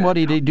 But then what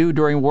did he do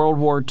during World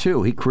War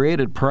II? He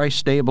created price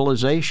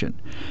stabilization.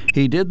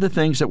 He did the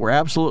things that were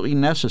absolutely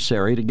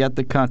necessary to get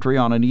the country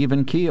on an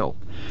even keel.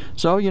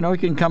 So, you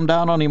can come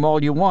down on him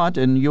all you want,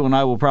 and you and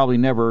I will probably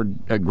never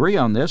agree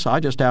on this. I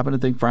just happen to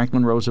think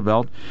Franklin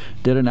Roosevelt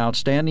did an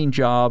outstanding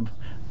job,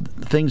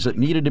 things that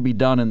needed to be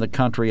done in the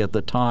country at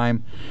the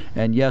time.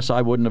 And yes,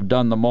 I wouldn't have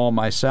done them all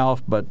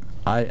myself, but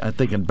I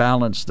think in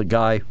balance, the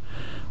guy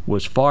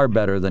was far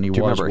better than he was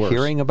worse. Do you remember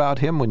hearing about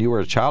him when you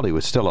were a child? He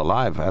was still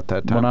alive at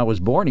that time? When I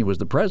was born, he was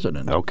the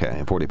president. Okay,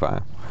 in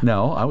 45.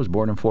 No, I was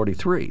born in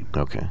 43.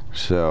 Okay,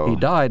 so... He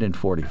died in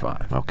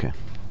 45. Okay,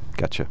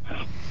 gotcha.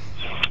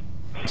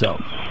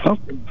 So...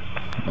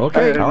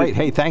 Okay. All right,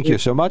 hey, thank you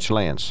so much,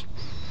 Lance.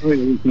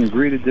 We can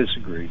agree to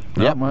disagree.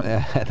 Yep,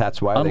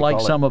 that's why unlike they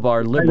call some it. of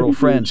our liberal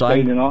friends,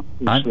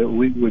 that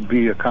we would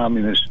be a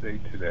communist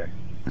state today.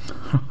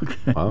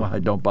 Okay. Well, I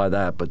don't buy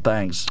that, but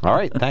thanks. All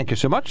right. Thank you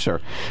so much, sir.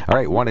 All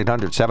right.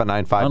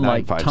 1-800-795-9565.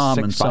 Unlike Tom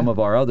and some of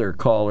our other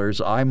callers,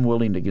 I'm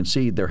willing to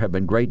concede there have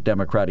been great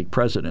Democratic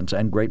presidents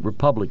and great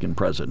Republican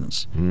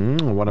presidents.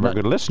 One of our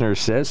good listeners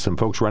says some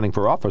folks running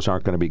for office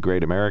aren't going to be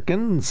great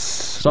Americans.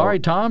 Sorry,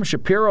 Tom.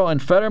 Shapiro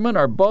and Fetterman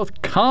are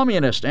both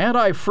communist,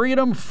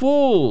 anti-freedom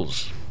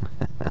fools.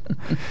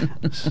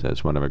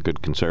 Says one of our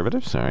good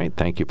conservatives. All right,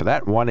 thank you for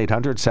that.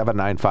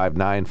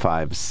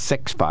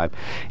 1-800-795-9565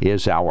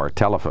 is our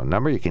telephone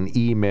number. You can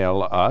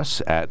email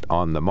us at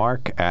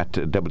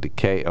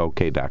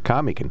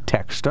onthemark@wkok.com. You can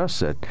text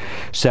us at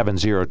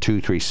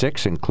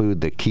 70236.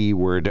 Include the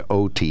keyword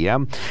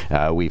OTM.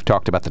 We've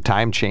talked about the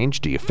time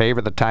change. Do you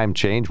favor the time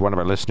change? One of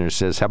our listeners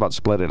says, how about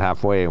split it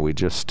halfway and we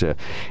just,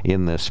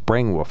 in the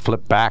spring, we'll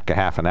flip back a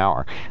half an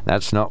hour.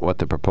 That's not what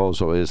the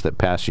proposal is that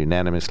passed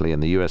unanimously in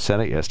the U.S.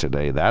 Senate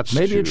yesterday. That's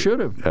maybe it should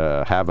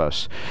have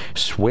us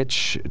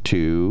switch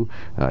to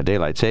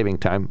daylight saving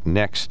time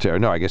next.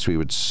 I guess we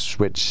would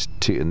switch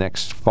to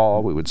next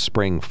fall. We would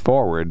spring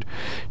forward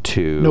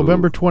to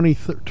November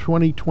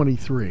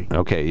 2023.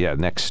 Okay,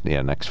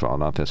 next fall,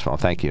 not this fall.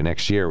 Thank you.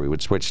 Next year we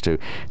would switch to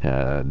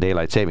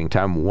daylight saving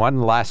time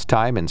one last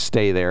time and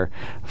stay there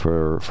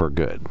for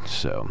good.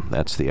 So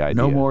that's the idea.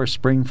 No more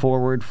spring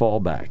forward, fall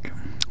back.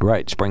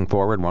 Right, spring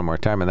forward one more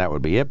time, and that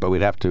would be it. But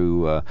we'd have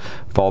to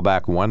fall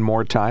back one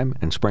more time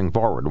and spring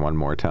forward one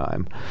more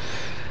time.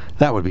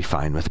 That would be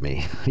fine with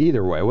me.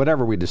 Either way,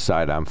 whatever we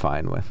decide, I'm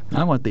fine with.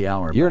 I want the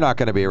hour. You're not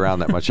going to be around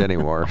that much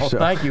anymore. So.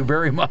 Thank you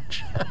very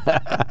much.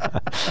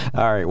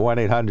 All right,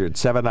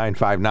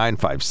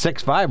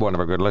 1-800-795-9565. One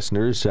of our good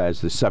listeners has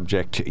the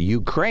subject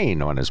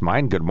Ukraine on his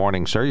mind. Good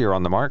morning, sir. You're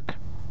on the mark.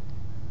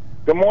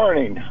 Good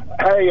morning.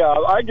 Hey,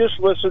 I just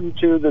listened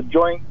to the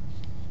joint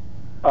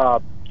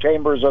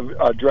chambers of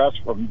address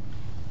from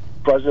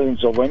President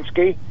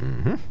Zelensky.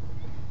 Mm-hmm.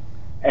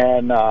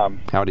 And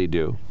how'd he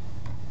do?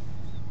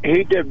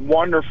 He did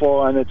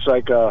wonderful, and it's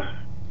like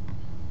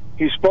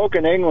he spoke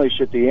in English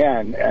at the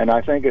end, and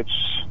I think it's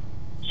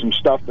some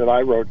stuff that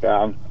I wrote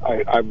down.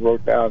 I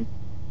wrote down,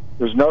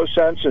 there's no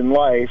sense in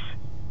life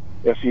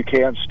if you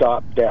can't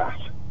stop death.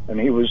 And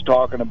he was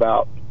talking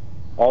about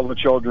all the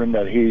children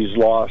that he's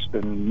lost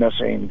and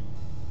missing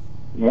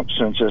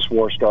since this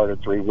war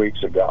started 3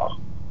 weeks ago.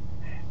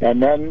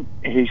 And then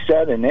he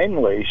said in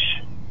English,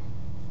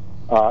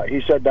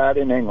 he said that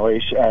in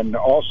English, and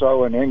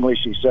also in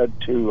English he said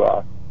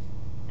to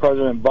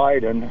President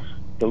Biden,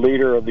 the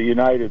leader of the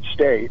United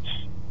States,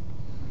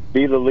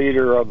 be the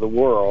leader of the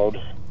world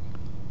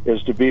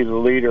is to be the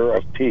leader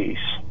of peace.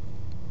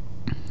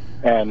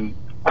 And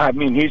I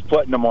mean, he's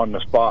putting them on the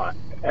spot.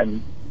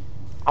 And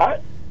I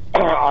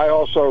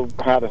also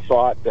had a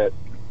thought that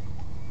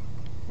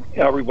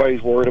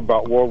everybody's worried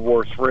about World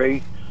War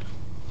III.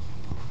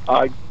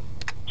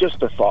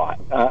 Just a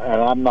thought,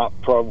 and I'm not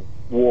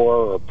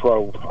pro-war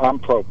or I'm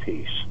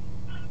pro-peace.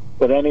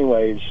 But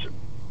anyways,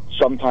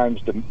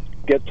 sometimes to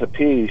get to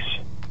peace,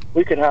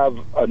 we could have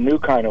a new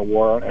kind of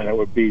war, and it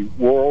would be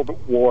world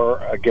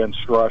war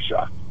against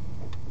Russia.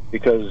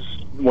 Because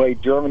the way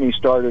Germany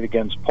started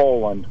against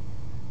Poland,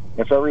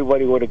 if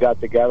everybody would have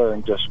got together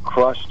and just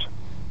crushed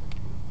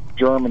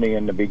Germany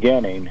in the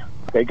beginning,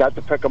 they got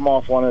to pick them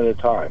off one at a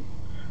time.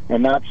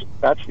 And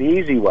that's the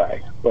easy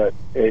way. But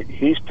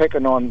he's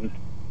picking on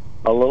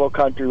a little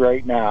country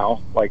right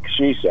now, like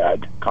she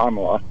said,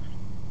 Kamala.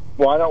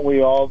 Why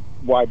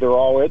they're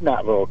all in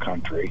that little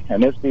country,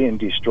 and it's being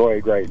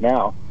destroyed right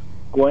now.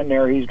 Go in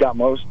there,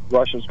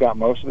 Russia's got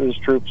most of his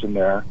troops in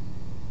there,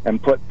 and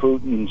put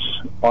Putin's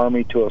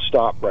army to a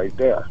stop right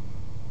there.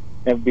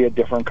 It'd be a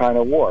different kind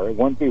of war. It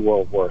wouldn't be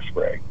World War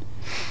III.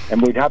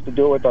 And we'd have to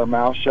do it with our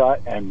mouth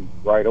shut and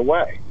right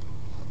away.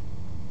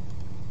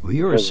 Well,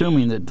 you're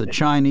assuming that the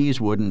Chinese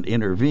wouldn't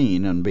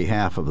intervene on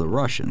behalf of the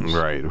Russians.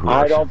 Right.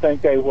 I don't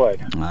think they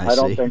would. I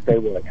don't think they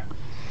would.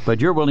 But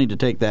you're willing to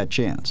take that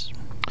chance.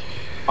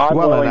 I'm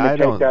willing to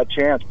take that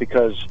chance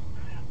because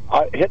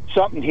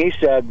something he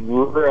said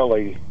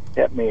really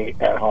hit me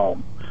at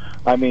home.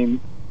 I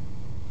mean,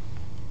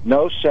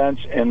 no sense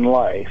in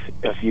life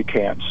if you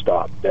can't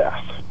stop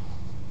death.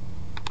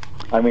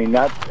 I mean,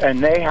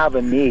 and they have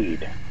a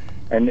need.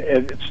 And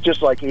it's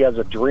just like he has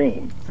a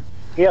dream.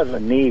 He has a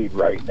need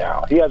right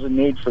now. He has a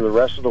need for the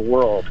rest of the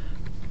world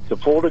to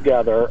pull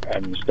together,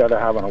 and instead of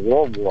having a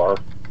world war,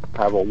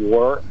 have a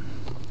world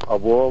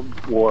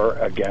war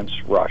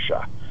against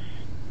Russia.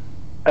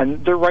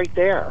 And they're right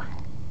there.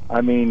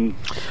 I mean,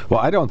 well,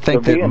 I don't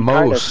think they're that being most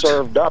kind of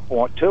served up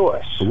to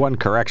us. One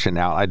correction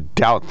now. I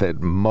doubt that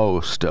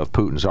most of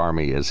Putin's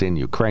army is in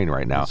Ukraine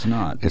right now. It's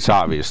not. It's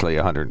obviously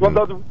 100.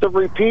 Well, the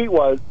repeat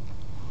was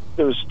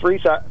there was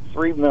 3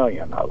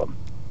 million of them.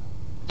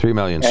 3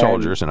 million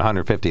soldiers, and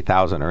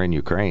 150,000 are in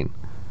Ukraine.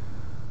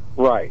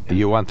 Right.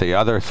 You want the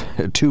other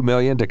 2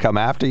 million to come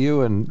after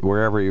you and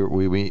wherever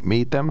we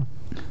meet them?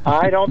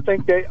 I don't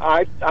think they.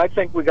 I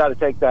think we got to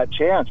take that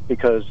chance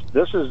because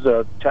this is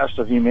a test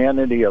of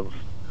humanity of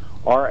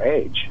our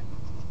age.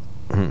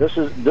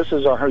 Mm-hmm. This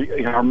is our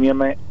I'm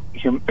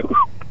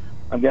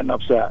getting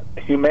upset.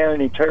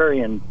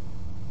 Humanitarian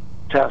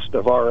test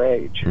of our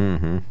age.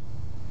 Mm-hmm.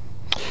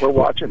 We're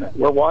watching it.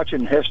 We're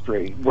watching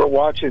history. We're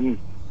watching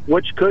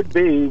which could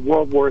be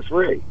World War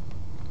III.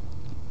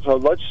 So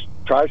let's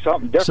try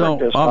something different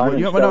this time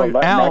instead of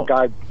letting Al, that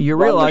guy you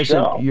run realize the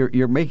show. that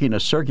you're making a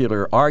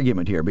circular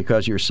argument here,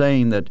 because you're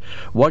saying that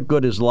what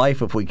good is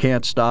life if we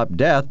can't stop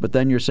death, but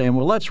then you're saying,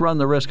 well, let's run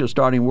the risk of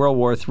starting World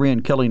War III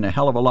and killing a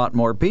hell of a lot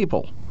more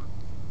people.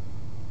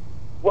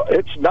 Well,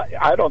 it's not.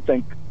 I don't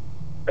think.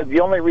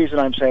 The only reason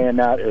I'm saying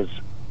that is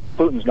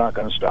Putin's not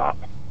going to stop.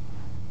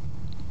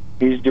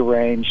 He's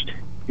deranged.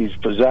 He's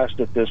possessed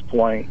at this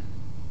point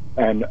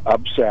and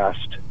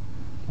obsessed.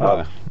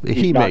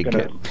 He may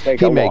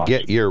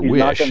get your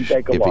wish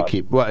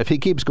if he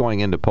keeps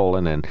going into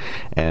Poland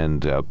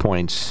and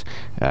points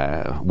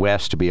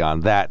west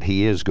beyond that.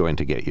 He is going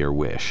to get your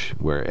wish,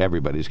 where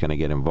everybody's going to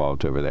get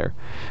involved over there.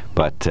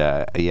 But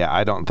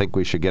I don't think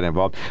we should get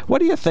involved. What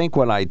do you think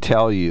when I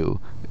tell you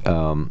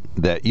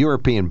that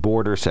European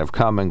borders have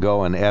come and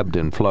go and ebbed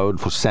and flowed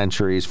for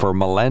centuries, for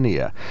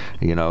millennia?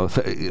 You know,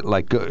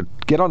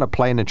 get on a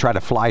plane and try to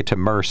fly to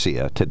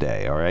Mercia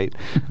today, all right?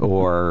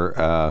 Or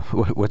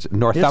what's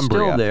Northumbria? It's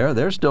still there.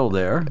 They're still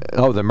there.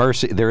 Oh, the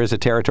Mercia. There is a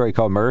territory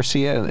called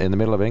Mercia in the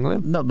middle of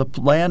England? No, the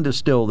land is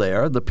still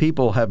there. The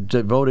people have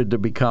devoted to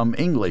become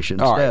English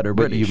instead, or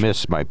British. But you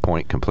missed my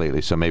point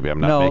completely, so maybe I'm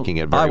not making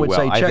it very I would well.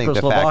 say I think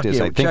the fact is,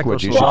 I think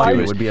what you should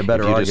do is, would be a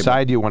better if you argument.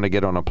 decide you want to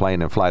get on a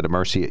plane and fly to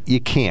Mercia, you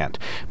can't,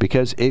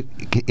 because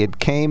it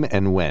came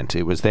and went.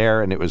 It was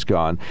there and it was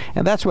gone.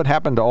 And that's what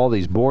happened to all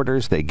these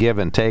borders. They give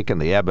and take and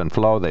they ebb and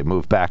flow. They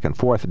move back and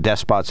forth.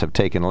 Despots have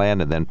taken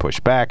land and then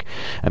pushed back.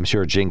 I'm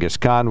sure Genghis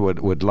Khan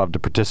would love to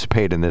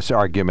participate in this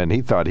argument.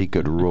 He thought he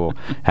could rule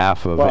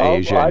half of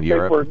Asia and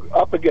Europe. I think we're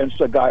up against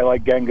a guy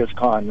like Genghis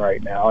Khan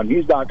right now, and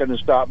he's not going to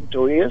stop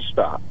until he is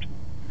stopped.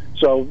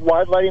 So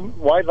why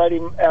let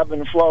him ebb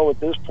and flow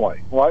at this point?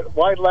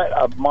 Why let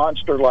a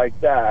monster like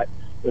that,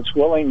 that's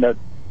willing to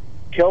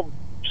kill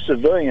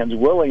civilians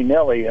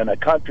willy-nilly in a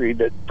country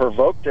that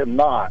provoked him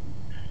not,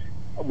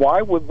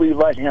 why would we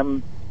let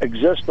him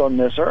exist on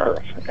this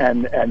earth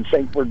and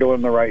think we're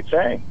doing the right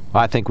thing?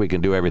 I think we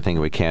can do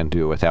everything we can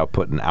do without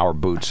putting our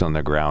boots on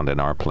the ground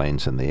and our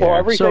planes in the air. Well,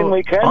 everything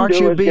we can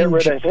do is get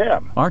rid of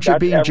him. Aren't you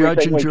being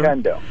judge and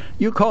jury?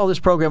 You call this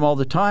program all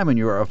the time and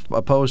you're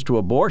opposed to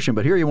abortion,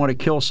 but here you want to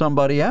kill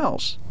somebody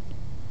else.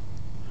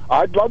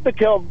 I'd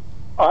kill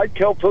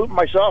Putin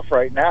myself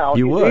right now.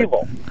 You would?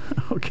 Evil.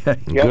 Okay.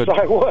 Yes, Good.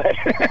 I would.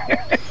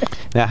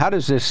 Now, how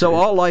does this... So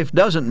all life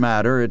doesn't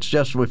matter. It's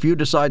just if you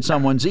decide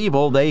someone's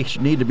evil, they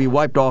need to be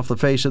wiped off the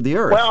face of the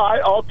earth. Well,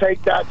 I'll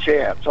take that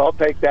chance. I'll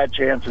take that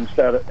chance in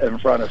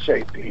front of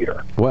St.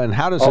 Peter. Well, and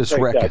how does this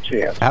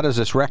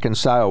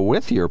reconcile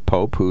with your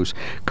Pope, who's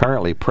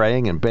currently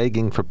praying and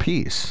begging for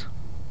peace?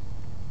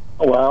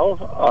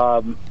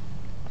 Well,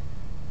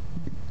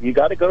 you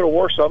got to go to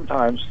war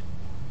sometimes,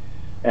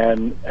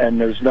 and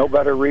there's no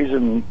better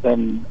reason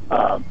than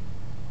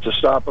to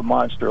stop a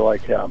monster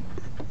like him.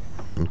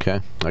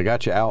 Okay, I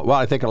got you, Al. Well,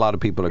 I think a lot of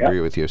people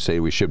agree with you, say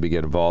we should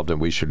get involved and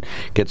we should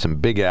get some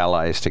big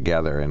allies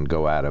together and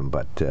go at him.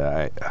 But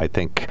I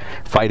think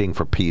fighting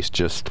for peace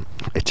just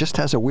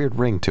has a weird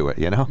ring to it,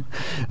 you know?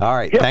 All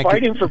right, thank you.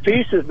 Fighting for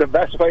peace is the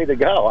best way to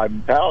go.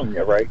 I'm telling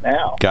you right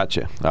now.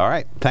 Gotcha. All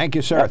right, thank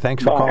you, sir.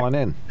 Thanks for calling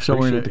in. So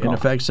we're in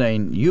effect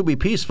saying, you be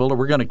peaceful or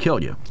we're going to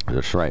kill you.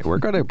 That's right. We're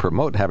going to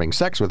promote having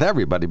sex with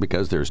everybody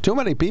because there's too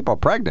many people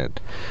pregnant.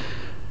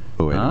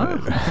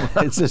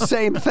 It's the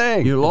same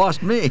thing. You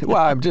lost me. Well,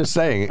 I'm just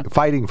saying,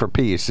 fighting for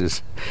peace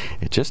it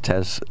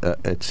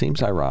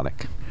seems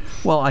ironic.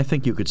 Well, I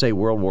think you could say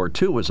World War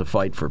II was a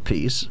fight for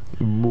peace.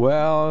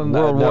 Well,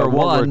 World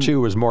War II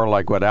was more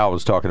like what Al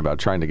was talking about,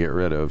 trying to get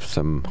rid of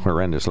some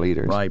horrendous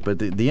leaders. Right, but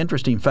the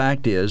interesting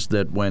fact is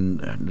that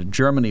when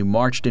Germany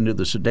marched into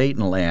the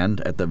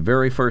Sudetenland, at the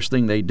very first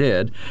thing they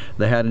did,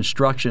 they had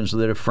instructions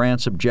that if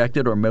France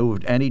objected or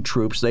moved any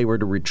troops, they were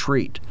to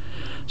retreat.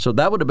 So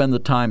that would have been the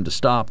time to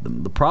stop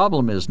them. The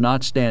problem is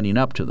not standing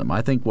up to them.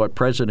 I think what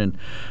President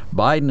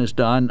Biden has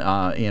done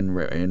in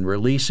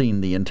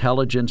releasing the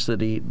intelligence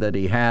that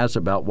he has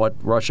about what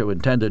Russia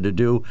intended to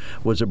do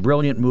was a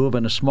brilliant move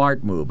and a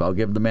smart move. I'll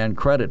give the man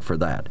credit for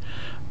that.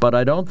 But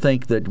I don't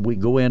think that we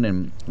go in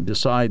and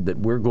decide that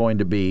we're going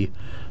to be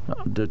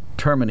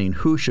determining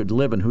who should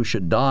live and who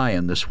should die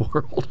in this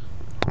world.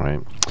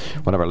 Right.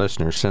 One of our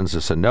listeners sends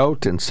us a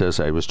note and says,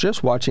 I was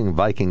just watching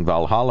Viking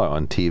Valhalla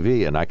on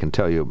TV, and I can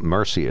tell you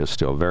Mercia is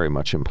still very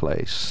much in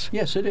place.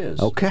 Yes, it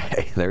is.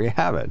 Okay, there you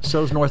have it.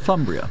 So's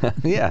Northumbria.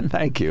 Yeah,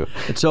 thank you.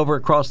 It's over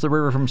across the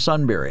river from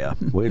Sunbury.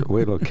 Wait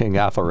till King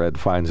Athelred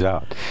finds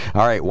out.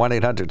 All right,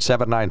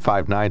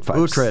 1-800-795-95.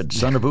 Uhtred,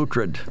 son of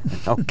Uhtred.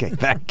 Okay,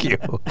 thank you.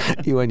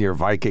 You and your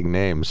Viking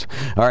names.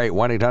 All right,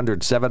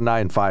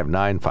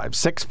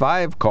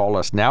 1-800-795-9565. Call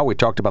us now. We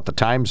talked about the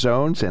time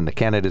zones and the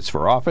candidates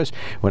for office.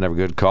 Whenever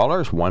good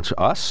callers wants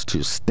us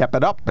to step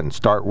it up and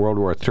start World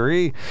War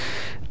III,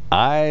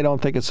 I don't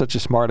think it's such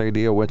a smart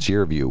idea. What's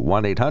your view?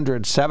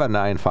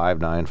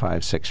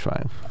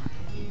 1-800-795-9565.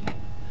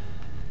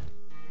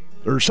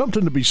 There's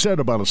something to be said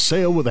about a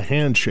sale with a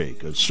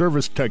handshake, a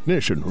service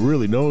technician who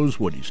really knows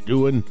what he's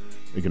doing.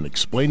 They can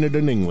explain it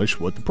in English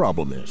what the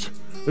problem is.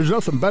 There's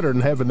nothing better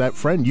than having that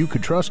friend you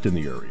could trust in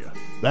the area.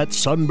 That's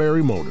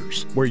Sunbury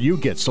Motors, where you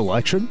get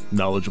selection,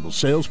 knowledgeable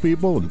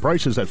salespeople, and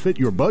prices that fit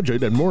your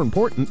budget, and more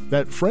important,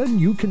 that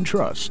friend you can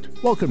trust.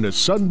 Welcome to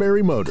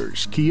Sunbury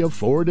Motors, Kia,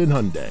 Ford, and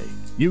Hyundai.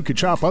 You could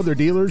shop other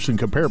dealers and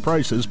compare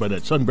prices, but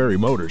at Sunbury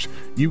Motors,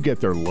 you get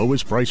their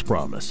lowest price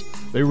promise.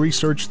 They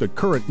research the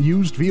current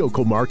used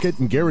vehicle market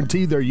and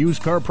guarantee their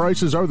used car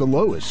prices are the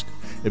lowest.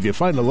 If you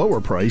find a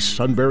lower price,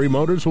 Sunbury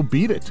Motors will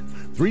beat it.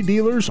 3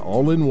 dealers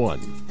all in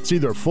one. See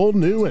their full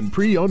new and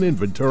pre-owned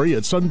inventory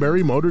at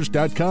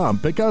sunburymotors.com.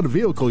 Pick out a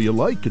vehicle you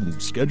like and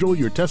schedule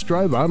your test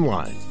drive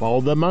online.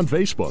 Follow them on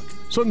Facebook.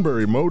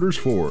 Sunbury Motors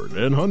Ford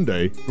and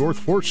Hyundai, North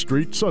 4th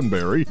Street,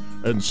 Sunbury,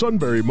 and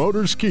Sunbury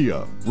Motors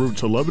Kia,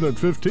 routes 11 and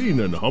 15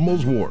 in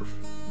Hummel's Wharf.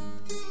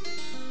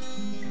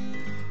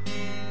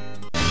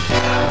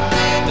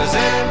 Does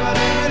anybody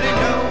really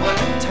know what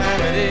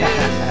time it is?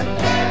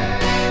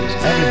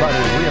 Everybody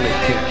really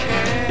kick.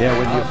 Yeah,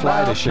 when you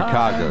fly to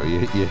Chicago,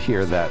 you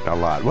hear that a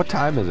lot. What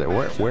time is it?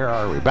 Where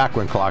are we? Back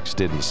when clocks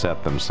didn't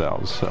set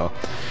themselves. So,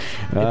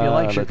 if you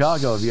like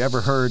Chicago, have you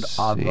ever heard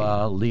of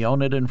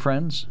Leonid and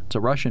Friends? It's a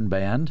Russian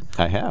band.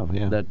 I have,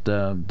 yeah. That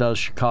does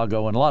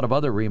Chicago and a lot of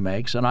other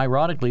remakes. And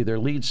ironically, their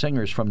lead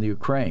singer's from the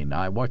Ukraine.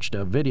 I watched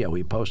a video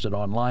he posted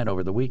online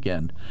over the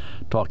weekend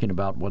talking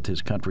about what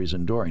his country's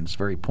enduring. It's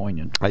very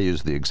poignant. I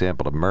used the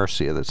example of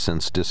Mercia that's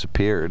since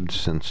disappeared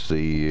since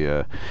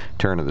the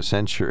turn of the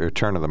century, or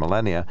turn of the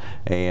millennia.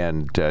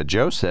 And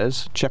Joe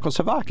says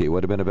Czechoslovakia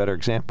would have been a better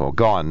example.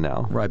 Gone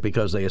now. Right,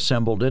 because they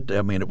assembled it.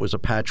 I mean, it was a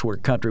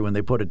patchwork country when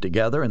they put it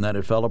together, and then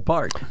it fell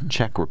apart.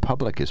 Czech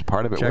Republic is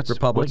part of it. Czech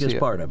Republic is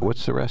part of it.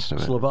 What's the rest of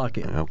it?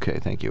 Slovakia. Okay,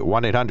 thank you.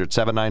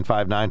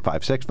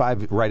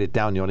 1-800-795-9565. Write it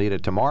down. You'll need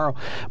it tomorrow.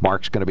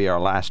 Mark's going to be our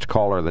last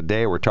caller of the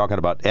day. We're talking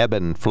about ebb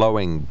and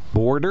flowing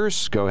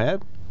borders. Go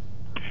ahead.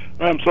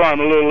 I'm sorry, I'm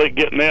a little late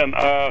getting in.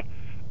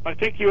 I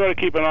think you ought to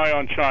keep an eye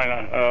on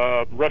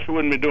China. Russia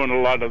wouldn't be doing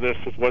a lot of this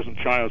if it wasn't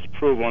China's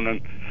approval,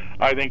 and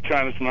I think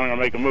China's going to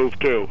make a move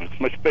too. It's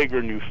much bigger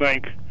than you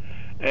think.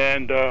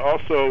 And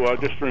also,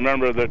 just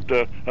remember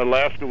that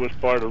Alaska was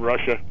part of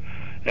Russia,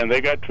 and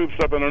they got troops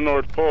up in the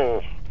North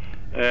Pole,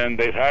 and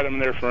they've had them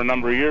there for a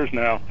number of years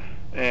now.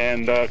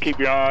 And keep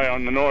your eye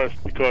on the North,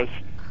 because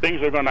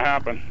things are going to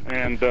happen.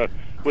 And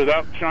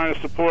without China's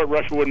support,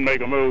 Russia wouldn't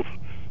make a move.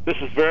 This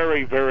is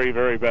very, very,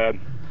 very bad.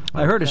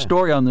 I heard a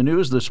story on the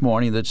news this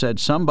morning that said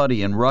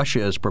somebody in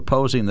Russia is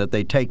proposing that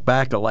they take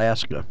back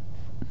Alaska.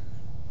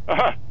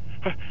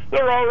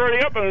 They're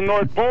already up in the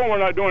North Pole. We're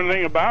not doing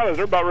anything about it.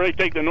 They're about ready to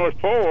take the North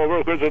Pole over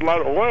because there's a lot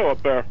of oil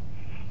up there.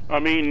 I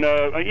mean,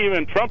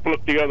 even Trump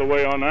looked the other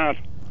way on that.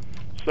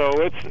 So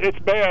it's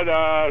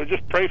bad.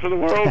 Just pray for the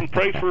world and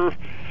pray for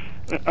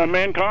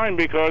mankind,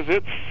 because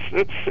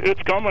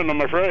it's coming,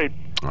 I'm afraid.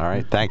 All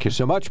right. Thank you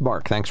so much,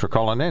 Mark. Thanks for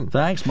calling in.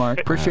 Thanks,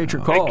 Mark. Appreciate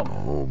your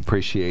call.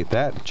 Appreciate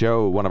that.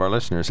 Joe, one of our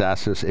listeners,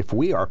 asked us if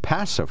we are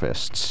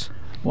pacifists.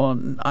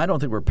 Well, I don't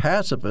think we're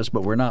pacifists,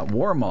 but we're not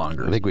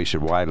warmongers. I think we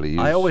should widely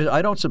use...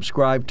 I don't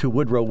subscribe to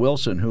Woodrow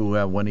Wilson, who,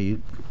 when he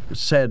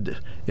said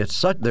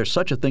there's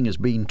such a thing as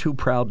being too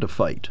proud to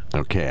fight.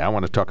 Okay, I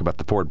want to talk about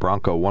the Ford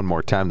Bronco one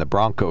more time. The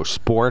Bronco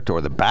Sport,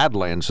 or the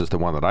Badlands, is the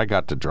one that I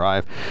got to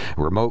drive.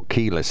 Remote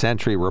keyless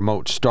entry,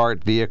 remote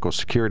start, vehicle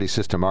security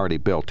system already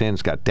built in.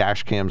 It's got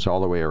dash cams all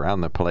the way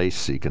around the place,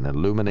 so you can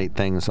illuminate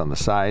things on the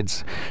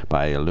sides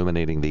by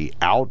illuminating the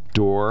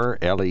outdoor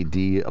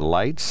LED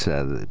lights.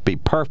 It'd be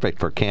perfect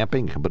for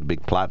camping. You can put a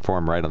big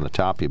platform right on the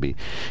top. You'll be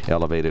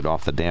elevated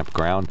off the damp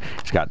ground.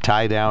 It's got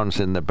tie-downs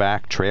in the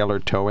back, trailer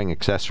towing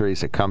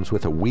accessories. It comes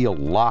with a wheel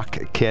lock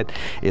kit.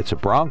 It's a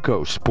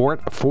Bronco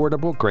Sport,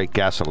 affordable, great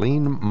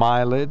gasoline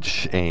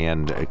mileage,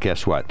 and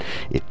guess what?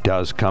 It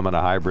does come in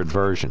a hybrid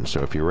version.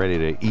 So if you're ready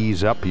to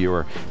ease up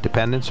your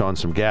dependence on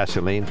some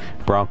gasoline,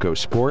 Bronco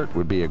Sport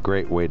would be a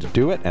great way to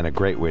do it, and a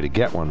great way to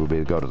get one would be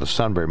to go to the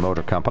Sunbury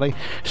Motor Company.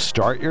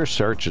 Start your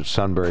search at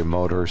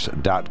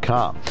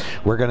sunburymotors.com.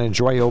 We're going to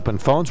enjoy open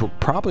phones. We'll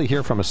probably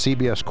hear from a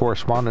CBS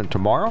correspondent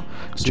tomorrow.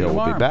 Joe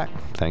will be back.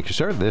 Thank you,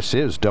 sir. This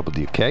is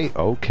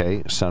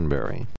WKOK Sunbury.